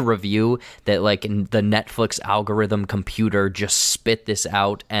joked in my review that like the Netflix algorithm computer just spit this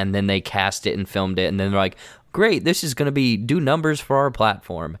out and then they cast it and filmed it and then they're like, great, this is going to do numbers for our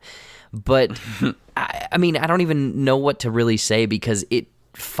platform. But I mean, I don't even know what to really say because it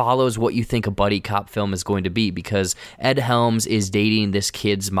follows what you think a buddy cop film is going to be, because Ed Helms is dating this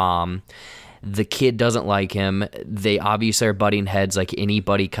kid's mom. The kid doesn't like him. They obviously are butting heads like any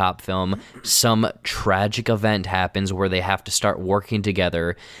buddy cop film. Some tragic event happens where they have to start working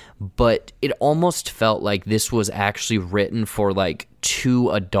together. But it almost felt like this was actually written for like 2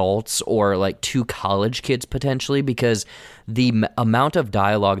 adults or like 2 college kids potentially, because the amount of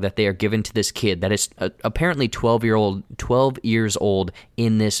dialogue that they are given to this kid that is apparently 12 years old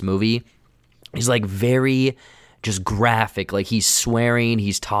in this movie is like very just graphic. Like he's swearing,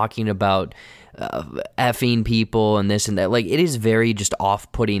 he's talking about effing people and this and that. Like it is very just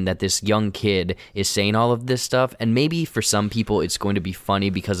off-putting that this young kid is saying all of this stuff. And maybe for some people it's going to be funny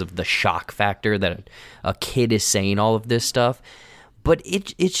because of the shock factor that a kid is saying all of this stuff. But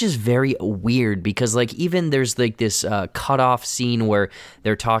it's just very weird because like even there's like this cutoff scene where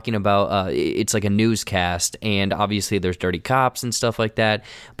they're talking about it's like a newscast, and obviously there's dirty cops and stuff like that.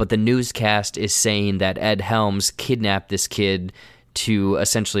 But the newscast is saying that Ed Helms kidnapped this kid to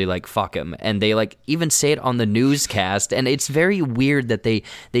essentially like fuck him, and they like even say it on the newscast, and it's very weird that they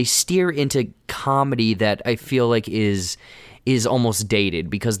steer into comedy that I feel like is almost dated,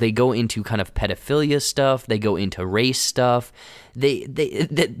 because they go into kind of pedophilia stuff, they go into race stuff. They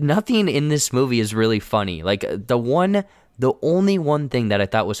nothing in this movie is really funny. Like the only one thing that I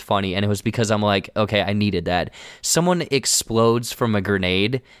thought was funny, and it was because I'm like, okay, I needed that. Someone explodes from a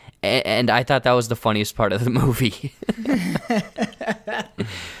grenade, and I thought that was the funniest part of the movie.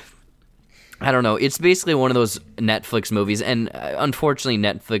 I don't know. It's basically one of those Netflix movies, and unfortunately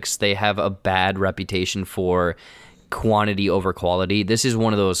Netflix, they have a bad reputation for quantity over quality. This is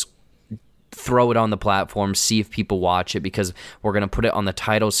one of those throw it on the platform, see if people watch it, because we're going to put it on the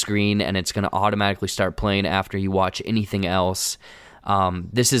title screen and it's going to automatically start playing after you watch anything else.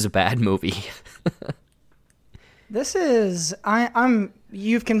 This is a bad movie. This is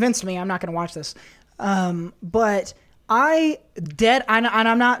you've convinced me I'm not going to watch this. But I'm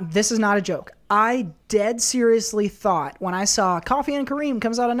not, this is not a joke. I dead seriously thought when I saw Coffee and Kareem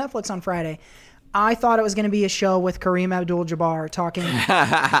comes out on Netflix on Friday, I thought it was going to be a show with Kareem Abdul-Jabbar talking to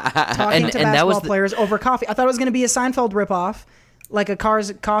basketball players over coffee. I thought it was going to be a Seinfeld ripoff, like a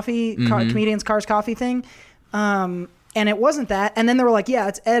comedian's Cars Coffee thing. And it wasn't that. And then they were like, yeah,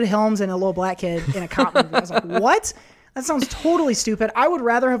 it's Ed Helms and a little black kid in a cop movie. I was like, what? That sounds totally stupid. I would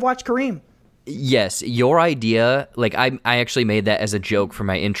rather have watched Kareem. Yes, your idea, like I actually made that as a joke for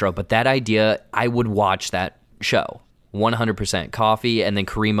my intro, but that idea, I would watch that show. 100%. Coffee and then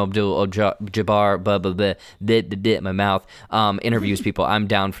Kareem Abdul-Jabbar, blah, blah, blah, my mouth, interviews people. I'm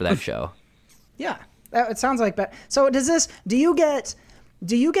down for that show. Yeah, it sounds like that. So do you get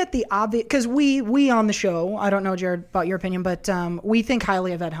the obvious, because we on the show, I don't know, Jared, about your opinion, but we think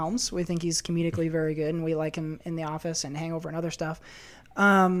highly of Ed Helms. We think he's comedically very good, and we like him in The Office and Hangover and other stuff.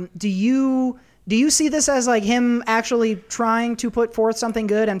 Do you see this as like him actually trying to put forth something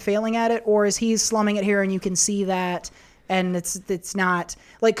good and failing at it, or is he slumming it here and you can see that and it's not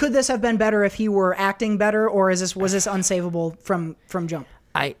like, could this have been better if he were acting better, or was this unsavable from jump?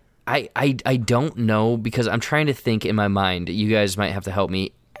 I don't know, because I'm trying to think in my mind. You guys might have to help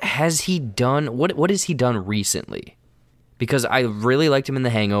me. has he done what has he done recently? Because I really liked him in The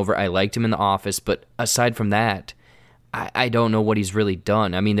Hangover. I liked him in The Office, but aside from that, I don't know what he's really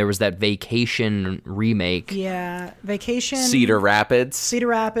done. I mean, there was that Vacation remake. Yeah, Vacation, Cedar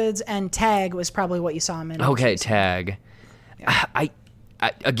Rapids, and Tag was probably what you saw him in. Okay, Tag. Yeah. I'm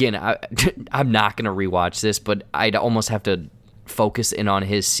not gonna rewatch this, but I'd almost have to focus in on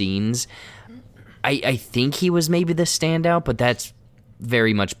his scenes. I think he was maybe the standout, but that's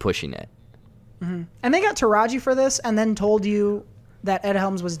very much pushing it. Mm-hmm. And they got Taraji for this, and then told you that Ed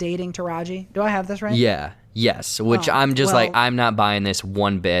Helms was dating Taraji. Do I have this right? Yeah. Yes, which I'm just like, I'm not buying this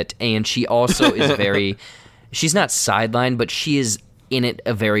one bit. And she also is very, she's not sidelined, but she is in it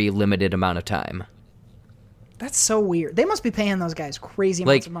a very limited amount of time. That's so weird. They must be paying those guys crazy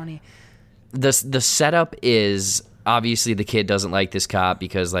amounts of money. The setup is, obviously the kid doesn't like this cop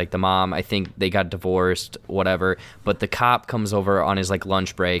because like the mom, I think they got divorced, whatever, but the cop comes over on his like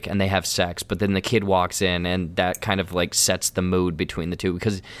lunch break and they have sex, but then the kid walks in and that kind of like sets the mood between the two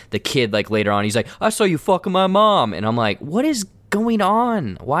because the kid like later on he's like, I saw you fucking my mom, and I'm like, what is going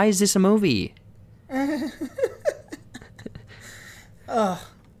on? Why is this a movie?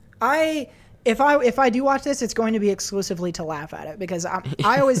 If I do watch this, it's going to be exclusively to laugh at it because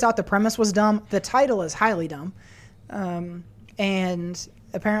I always thought the premise was dumb. The title is highly dumb. And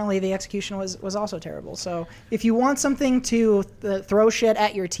apparently the execution was also terrible. So if you want something to throw shit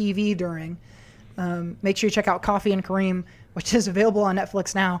at your TV during, make sure you check out Coffee and Kareem, which is available on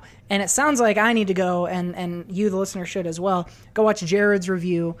Netflix now. And it sounds like I need to go, and you, the listener, should as well. Go watch Jared's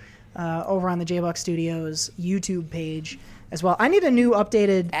review over on the J-Buck Studios YouTube page as well. I need a new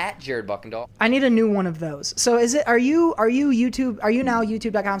updated... At Jared Buckendahl. I need a new one of those. So are you now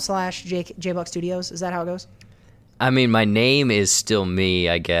youtube.com/JBuck Studios? Is that how it goes? I mean, my name is still me,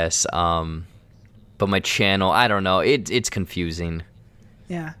 I guess. But my channel, I don't know. It's confusing.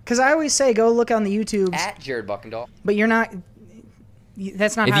 Yeah, because I always say go look on the YouTube. At Jared Buckendahl. But you're not.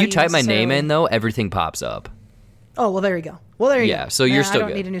 That's not. If how you type my name necessarily... in though, everything pops up. Oh well, there you go. Well, there you go. Yeah, so you're still I don't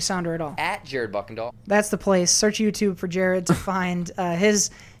good. need a new sounder at all. At Jared Buckendahl. That's the place. Search YouTube for Jared to find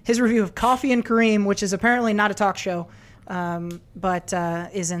his review of Coffee and Kareem, which is apparently not a talk show, but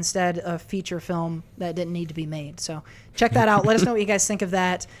is instead a feature film that didn't need to be made. So check that out. Let us know what you guys think of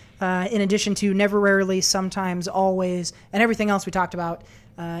that. In addition to Never, Rarely, Sometimes, Always, and everything else we talked about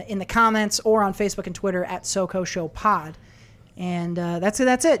in the comments or on Facebook and Twitter at SoCo Show Pod. And that's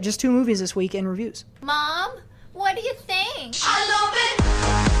it. Just 2 movies this week in reviews. Mom, what do you think? I love it.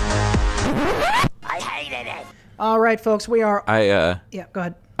 I hated it. All right, folks, we are. Yeah, go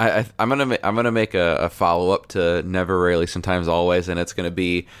ahead. I'm gonna make a follow up to Never, Rarely, Sometimes, Always, and it's gonna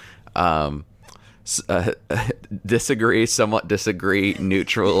be disagree, somewhat disagree,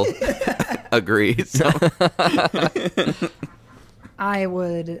 neutral, agree. I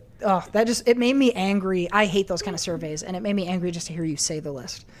would. Oh, it made me angry. I hate those kind of surveys, and it made me angry just to hear you say the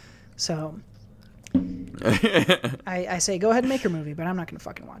list. So I say go ahead and make your movie, but I'm not going to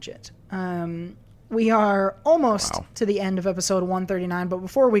fucking watch it. We are almost to the end of episode 139, but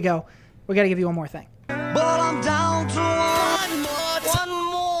before we go, we got to give you one more thing. But I'm down to one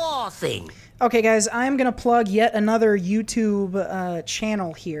more thing. Okay, guys, I'm going to plug yet another YouTube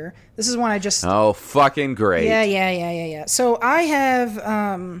channel here. This is one I just... Oh, fucking great. Yeah. So I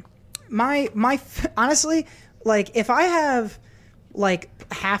have my honestly, like, if I have like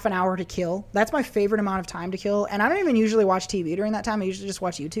half an hour to kill, that's my favorite amount of time to kill. And I don't even usually watch TV during that time. I usually just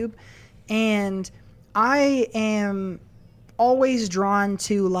watch YouTube. And I am always drawn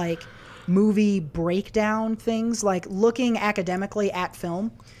to like movie breakdown things, like looking academically at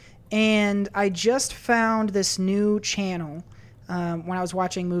film. And I just found this new channel when I was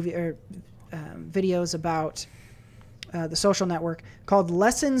watching videos about The Social Network called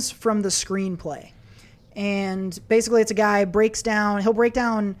Lessons from the Screenplay. And basically it's a guy he'll break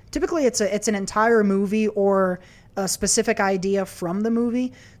down, typically it's an entire movie or a specific idea from the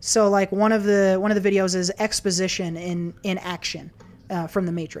movie. So like one of the videos is exposition in action from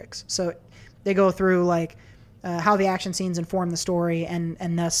The Matrix. So they go through like how the action scenes inform the story and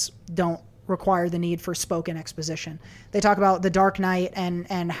thus don't require the need for spoken exposition. They talk about The Dark Knight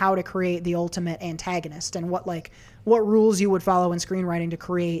and how to create the ultimate antagonist and what rules you would follow in screenwriting to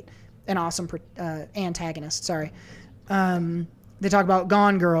create an awesome antagonist. Sorry. They talk about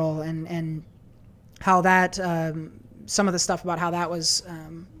Gone Girl and how that some of the stuff about how that was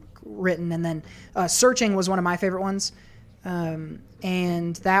written, and then Searching was one of my favorite ones.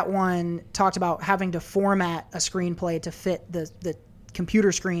 And that one talked about having to format a screenplay to fit the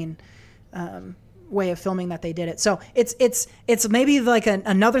computer screen way of filming that they did it. So it's maybe like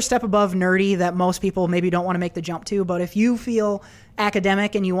another step above nerdy that most people maybe don't want to make the jump to. But if you feel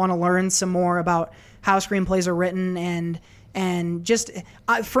academic and you want to learn some more about how screenplays are written and just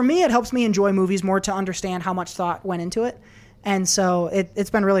for me, it helps me enjoy movies more to understand how much thought went into it. And so it's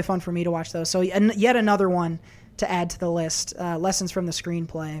been really fun for me to watch those. So yet another one to add to the list, Lessons from the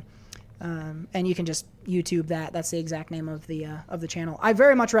Screenplay. And you can just YouTube that. That's the exact name of the channel. I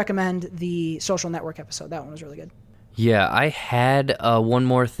very much recommend the Social Network episode. That one was really good. Yeah, I had one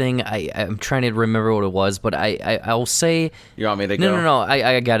more thing. I'm trying to remember what it was, but I'll say... You want me to go? No.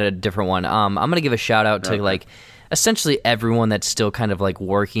 I got a different one. I'm going to give a shout out to like essentially everyone that's still kind of like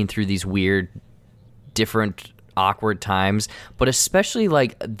working through these weird, different, awkward times, but especially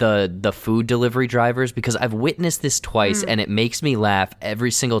like the food delivery drivers, because I've witnessed this twice and it makes me laugh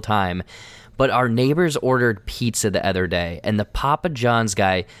every single time. But our neighbors ordered pizza the other day, and the Papa John's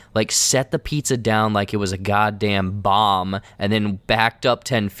guy like set the pizza down like it was a goddamn bomb, and then backed up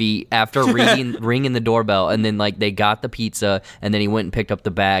 10 feet after ringing the doorbell, and then like they got the pizza, and then he went and picked up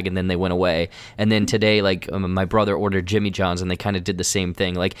the bag, and then they went away. And then today, like my brother ordered Jimmy John's, and they kind of did the same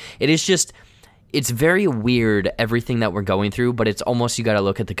thing. Like it is just. It's very weird, everything that we're going through, but it's almost you got to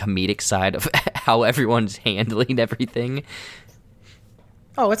look at the comedic side of how everyone's handling everything.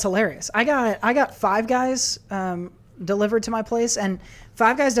 Oh, it's hilarious. I got Five Guys delivered to my place, and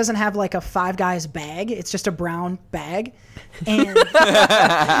Five Guys doesn't have like a Five Guys bag. It's just a brown bag. And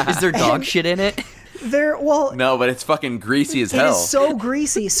is there dog shit in it? No, but it's fucking greasy as hell. It is so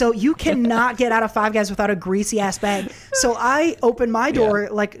greasy. So you cannot get out of Five Guys without a greasy ass bag. So I opened my door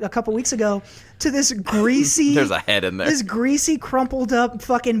like a couple weeks ago to this greasy. There's a head in there. This greasy, crumpled up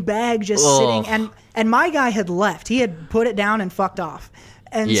fucking bag just sitting, and my guy had left. He had put it down and fucked off.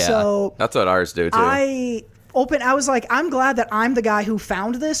 And so that's what ours do too. I was like, I'm glad that I'm the guy who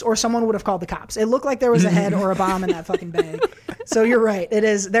found this, or someone would have called the cops. It looked like there was a head or a bomb in that fucking bag. So you're right. It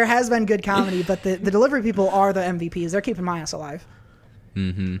is. There has been good comedy, but the delivery people are the MVPs. They're keeping my ass alive.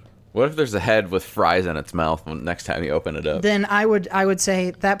 Mm-hmm. What if there's a head with fries in its mouth next time you open it up? Then I would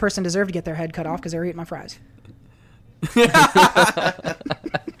say that person deserved to get their head cut off because they were eating my fries.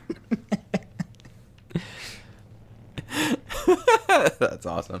 That's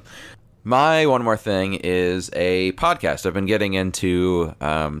awesome. My one more thing is a podcast. I've been getting into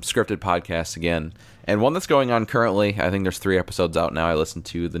scripted podcasts again, and one that's going on currently, I think there's 3 episodes out now. I listened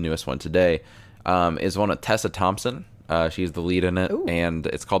to the newest one today, is one of Tessa Thompson. She's the lead in it. Ooh. And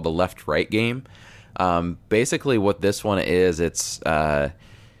it's called The Left-Right Game. Basically what this one is, it's the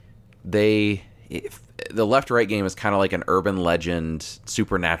Left-Right Game is kind of like an urban legend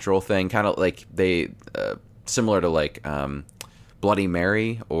supernatural thing, kind of like similar to like Bloody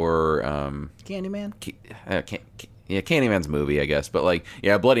Mary or Candyman. Candyman's movie, I guess. But like,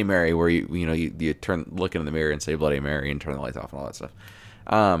 Bloody Mary, where you look in the mirror and say Bloody Mary and turn the lights off and all that stuff.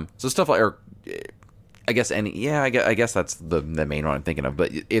 So stuff like, or I guess I guess that's the main one I'm thinking of.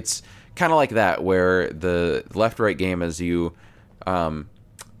 But it's kind of like that, where the left-right game is you turn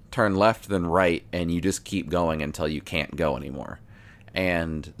left then right, and you just keep going until you can't go anymore.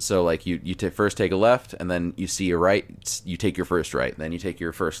 And so, like, you first take a left, and then you see a right, you take your first right, then you take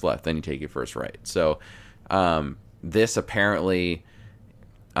your first left, then you take your first right. So this apparently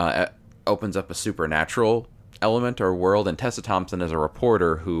opens up a supernatural element or world, and Tessa Thompson is a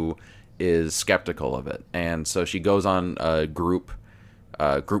reporter who is skeptical of it. And so she goes on a group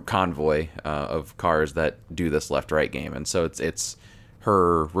convoy of cars that do this left-right game. And so it's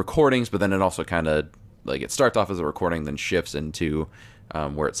her recordings, but then it also kind of, like, it starts off as a recording, then shifts into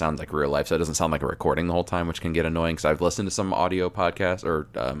where it sounds like real life. So it doesn't sound like a recording the whole time, which can get annoying. Because I've listened to some audio podcasts or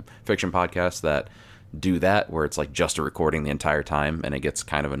fiction podcasts that do that, where it's like just a recording the entire time, and it gets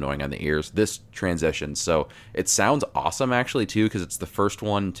kind of annoying on the ears. This transitions. So it sounds awesome, actually, too, because it's the first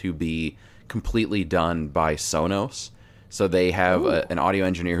one to be completely done by Sonos. So they have an audio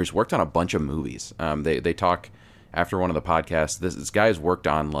engineer who's worked on a bunch of movies. They talk after one of the podcasts. This guy's worked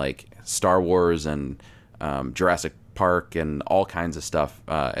on like Star Wars and Jurassic Park and all kinds of stuff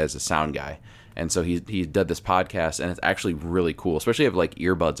as a sound guy. And so he did this podcast, and it's actually really cool, especially if like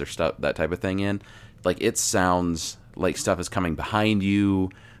earbuds or stuff, that type of thing in. Like, it sounds like stuff is coming behind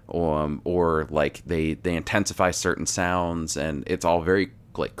you, or like they intensify certain sounds, and it's all very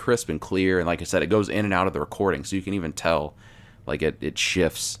like crisp and clear. And like I said, it goes in and out of the recording, so you can even tell like it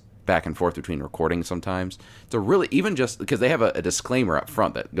shifts back and forth between recordings sometimes. It's a really, even just because they have a disclaimer up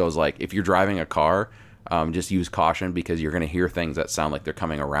front that goes like, if you're driving a car, just use caution, because you're going to hear things that sound like they're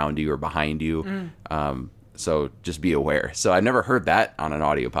coming around you or behind you. So just be aware. So I've never heard that on an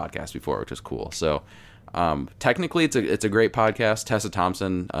audio podcast before, which is cool. So Technically, it's a great podcast. Tessa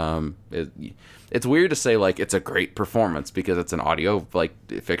Thompson. It's weird to say like it's a great performance because it's an audio like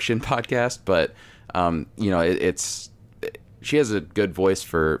fiction podcast, but she has a good voice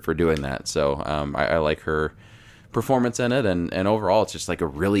for doing that. So I like her performance in it, and overall, it's just like a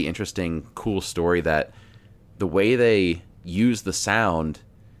really interesting, cool story that the way they use the sound,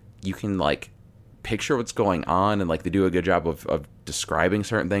 you can like picture what's going on, and like they do a good job of describing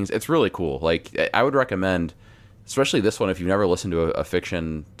certain things. It's really cool. Like I would recommend, especially this one, if you've never listened to a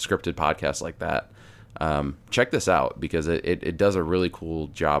fiction scripted podcast like that, check this out because it does a really cool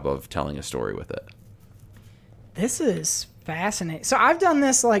job of telling a story with it. This is fascinating. So I've done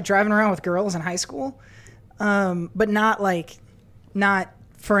this like driving around with girls in high school, but not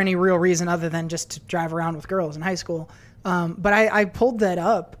for any real reason other than just to drive around with girls in high school. But I pulled that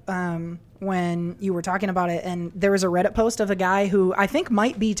up when you were talking about it, and there was a Reddit post of a guy who I think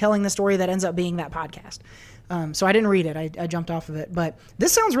might be telling the story that ends up being that podcast. So I didn't read it. I jumped off of it. But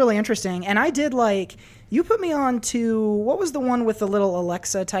this sounds really interesting. And I did like, you put me on to, what was the one with the little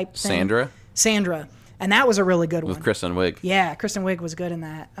Alexa type thing? Sandra. And that was a really good one. With Kristen Wiig. Yeah, Kristen Wiig was good in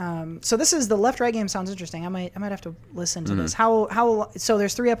that. So this is the Left-Right game. Sounds interesting. I might have to listen to this. So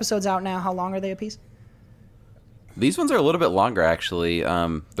there's 3 episodes out now. How long are they a piece? These ones are a little bit longer, actually.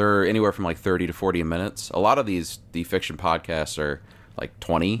 They're anywhere from like 30 to 40 minutes. A lot of the fiction podcasts are like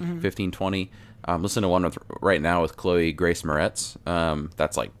 15, 20. Listen to one right now with Chloe Grace Moretz.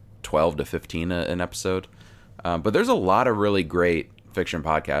 That's like 12 to 15 an episode. But there's a lot of really great fiction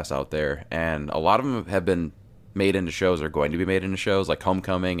podcasts out there, and a lot of them have been made into shows or going to be made into shows, like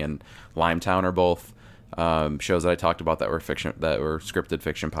Homecoming and Limetown are both shows that I talked about that were scripted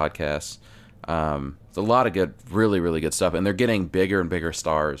fiction podcasts. It's a lot of good, really, really good stuff, and they're getting bigger and bigger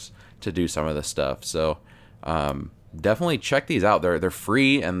stars to do some of this stuff. So definitely check these out. They're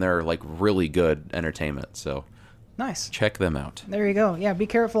free and they're like really good entertainment. So nice. Check them out. There you go. Yeah, be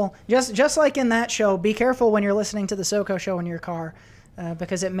careful. Just like in that show, be careful when you're listening to the SoCo show in your car,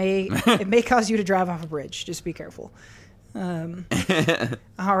 because it may cause you to drive off a bridge. Just be careful.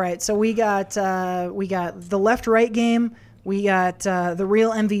 All right, so we got the Left-Right game. We got the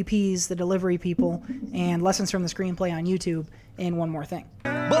real MVPs, the delivery people, and lessons from the screenplay on YouTube, and one more thing.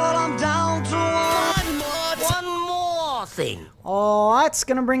 But I'm down to one more thing. Oh, that's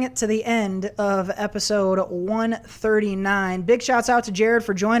going to bring it to the end of episode 139. Big shouts out to Jared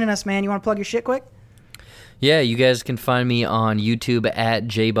for joining us, man. You want to plug your shit quick? Yeah, you guys can find me on YouTube at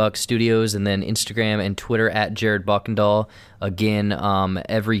JBuck Studios, and then Instagram and Twitter at Jared Buckendahl. Again,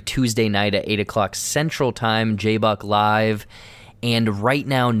 every Tuesday night at 8 o'clock Central Time, JBuck Live. And right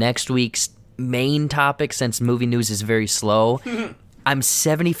now, next week's main topic, since movie news is very slow, I'm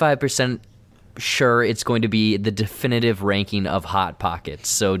 75% sure it's going to be the definitive ranking of Hot Pockets.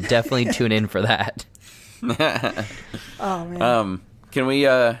 So definitely tune in for that. Oh, man. Can we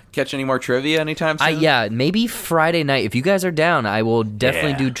catch any more trivia anytime soon? Yeah, maybe Friday night. If you guys are down, I will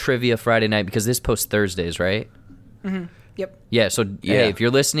definitely do trivia Friday night, because this posts Thursdays, right? Mm-hmm. Yep. Yeah, so hey, if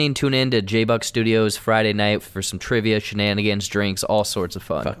you're listening, tune in to JBuck Studios Friday night for some trivia, shenanigans, drinks, all sorts of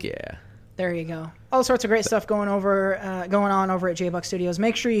fun. Fuck yeah. There you go. All sorts of great stuff going on over at JBuck Studios.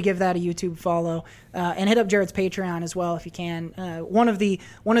 Make sure you give that a YouTube follow, and hit up Jared's Patreon as well if you can. One of the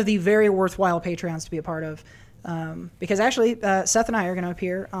very worthwhile Patreons to be a part of. Because actually, Seth and I are going to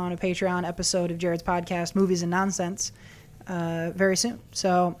appear on a Patreon episode of Jared's podcast, Movies and Nonsense, very soon.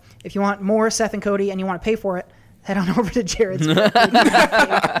 So if you want more Seth and Cody and you want to pay for it, head on over to Jared's.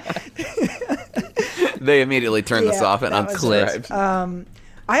 They immediately turned this off and unsubscribed.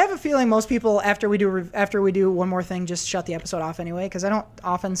 I have a feeling most people, after we do one more thing, just shut the episode off anyway, because I don't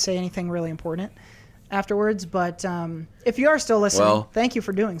often say anything really important afterwards. But if you are still listening, thank you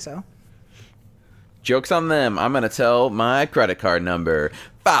for doing so. Joke's on them. I'm going to tell my credit card number.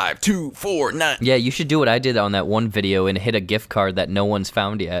 5249. Yeah, you should do what I did on that one video and hit a gift card that no one's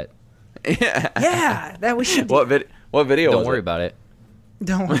found yet. Yeah, that we should do. What video Don't worry about it.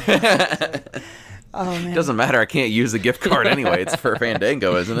 Don't worry. Oh, man. It doesn't matter. I can't use the gift card anyway. It's for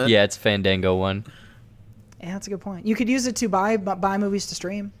Fandango, isn't it? Yeah, it's Fandango one. Yeah, that's a good point. You could use it to buy movies to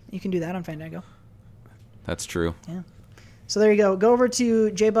stream. You can do that on Fandango. That's true. Yeah. So there you go. Go over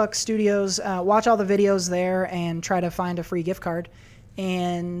to JBuck Studios, watch all the videos there, and try to find a free gift card.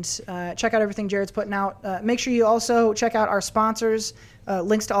 And check out everything Jared's putting out. Make sure you also check out our sponsors.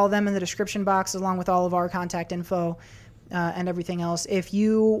 Links to all of them in the description box, along with all of our contact info and everything else. If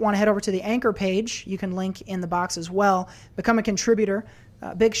you want to head over to the Anchor page, you can link in the box as well. Become a contributor.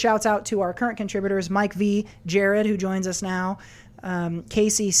 Big shouts out to our current contributors, Mike V, Jared, who joins us now,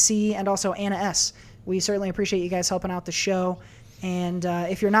 Casey C, and also Anna S. We certainly appreciate you guys helping out the show. And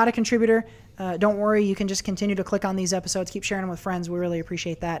if you're not a contributor, don't worry. You can just continue to click on these episodes. Keep sharing them with friends. We really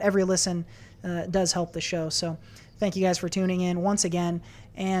appreciate that. Every listen does help the show. So thank you guys for tuning in once again.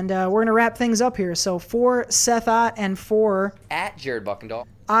 And we're going to wrap things up here. So for Seth Ott and for At Jared Buckendahl.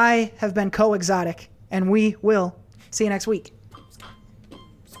 I have been Co-Exotic, and we will see you next week.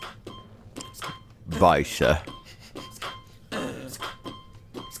 Bye, sir.